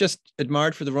just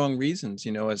admired for the wrong reasons,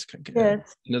 you know, as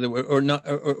Yes. in other words, or not,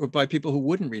 or by people who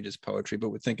wouldn't read his poetry, but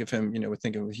would think of him, you know, would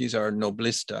think of he's our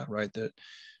noblista, right? That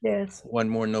Yes. one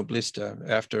more noblista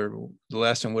after the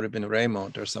last one would have been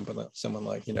Raymond or someone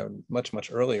like, you know,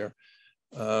 much earlier.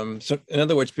 So in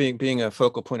other words, being a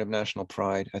focal point of national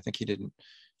pride, I think he didn't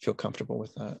feel comfortable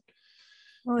with that.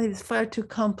 Oh, he's far too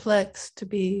complex to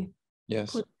be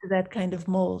Yes. put to that kind of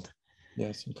mold.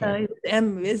 Yes. Okay.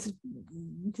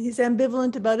 He's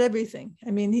ambivalent about everything.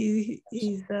 I mean, he's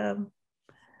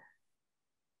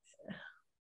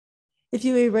if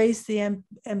you erase the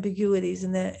ambiguities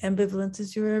and the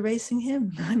ambivalences, you're erasing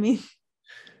him. I mean,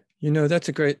 you know, that's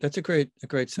a great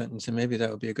sentence, and maybe that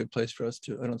would be a good place for us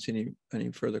to. I don't see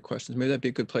any further questions. Maybe that'd be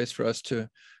a good place for us to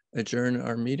adjourn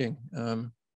our meeting.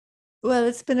 Well,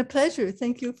 it's been a pleasure.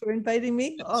 Thank you for inviting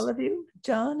me, all of you,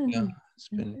 John and it's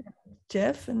been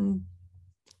Jeff, and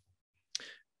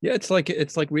yeah, it's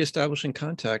like reestablishing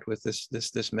contact with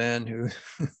this man who,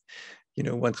 you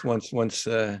know, once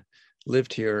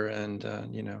lived here, and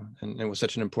you know, and was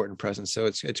such an important presence. So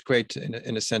it's great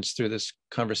in a sense through this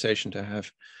conversation to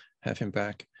have him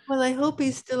back. Well, I hope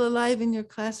he's still alive in your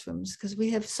classrooms, because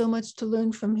we have so much to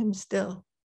learn from him still.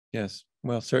 Yes,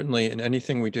 well, certainly in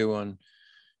anything we do on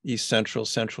East Central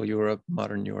Europe,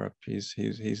 modern Europe, he's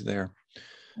there.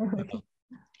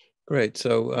 Great.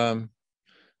 So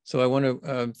so I want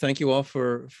to thank you all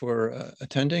for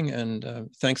attending, and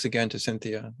thanks again to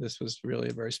Cynthia. This was really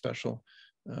a very special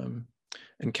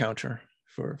encounter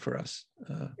for us.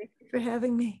 Thank you for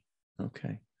having me.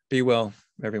 Okay. Be well,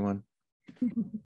 everyone.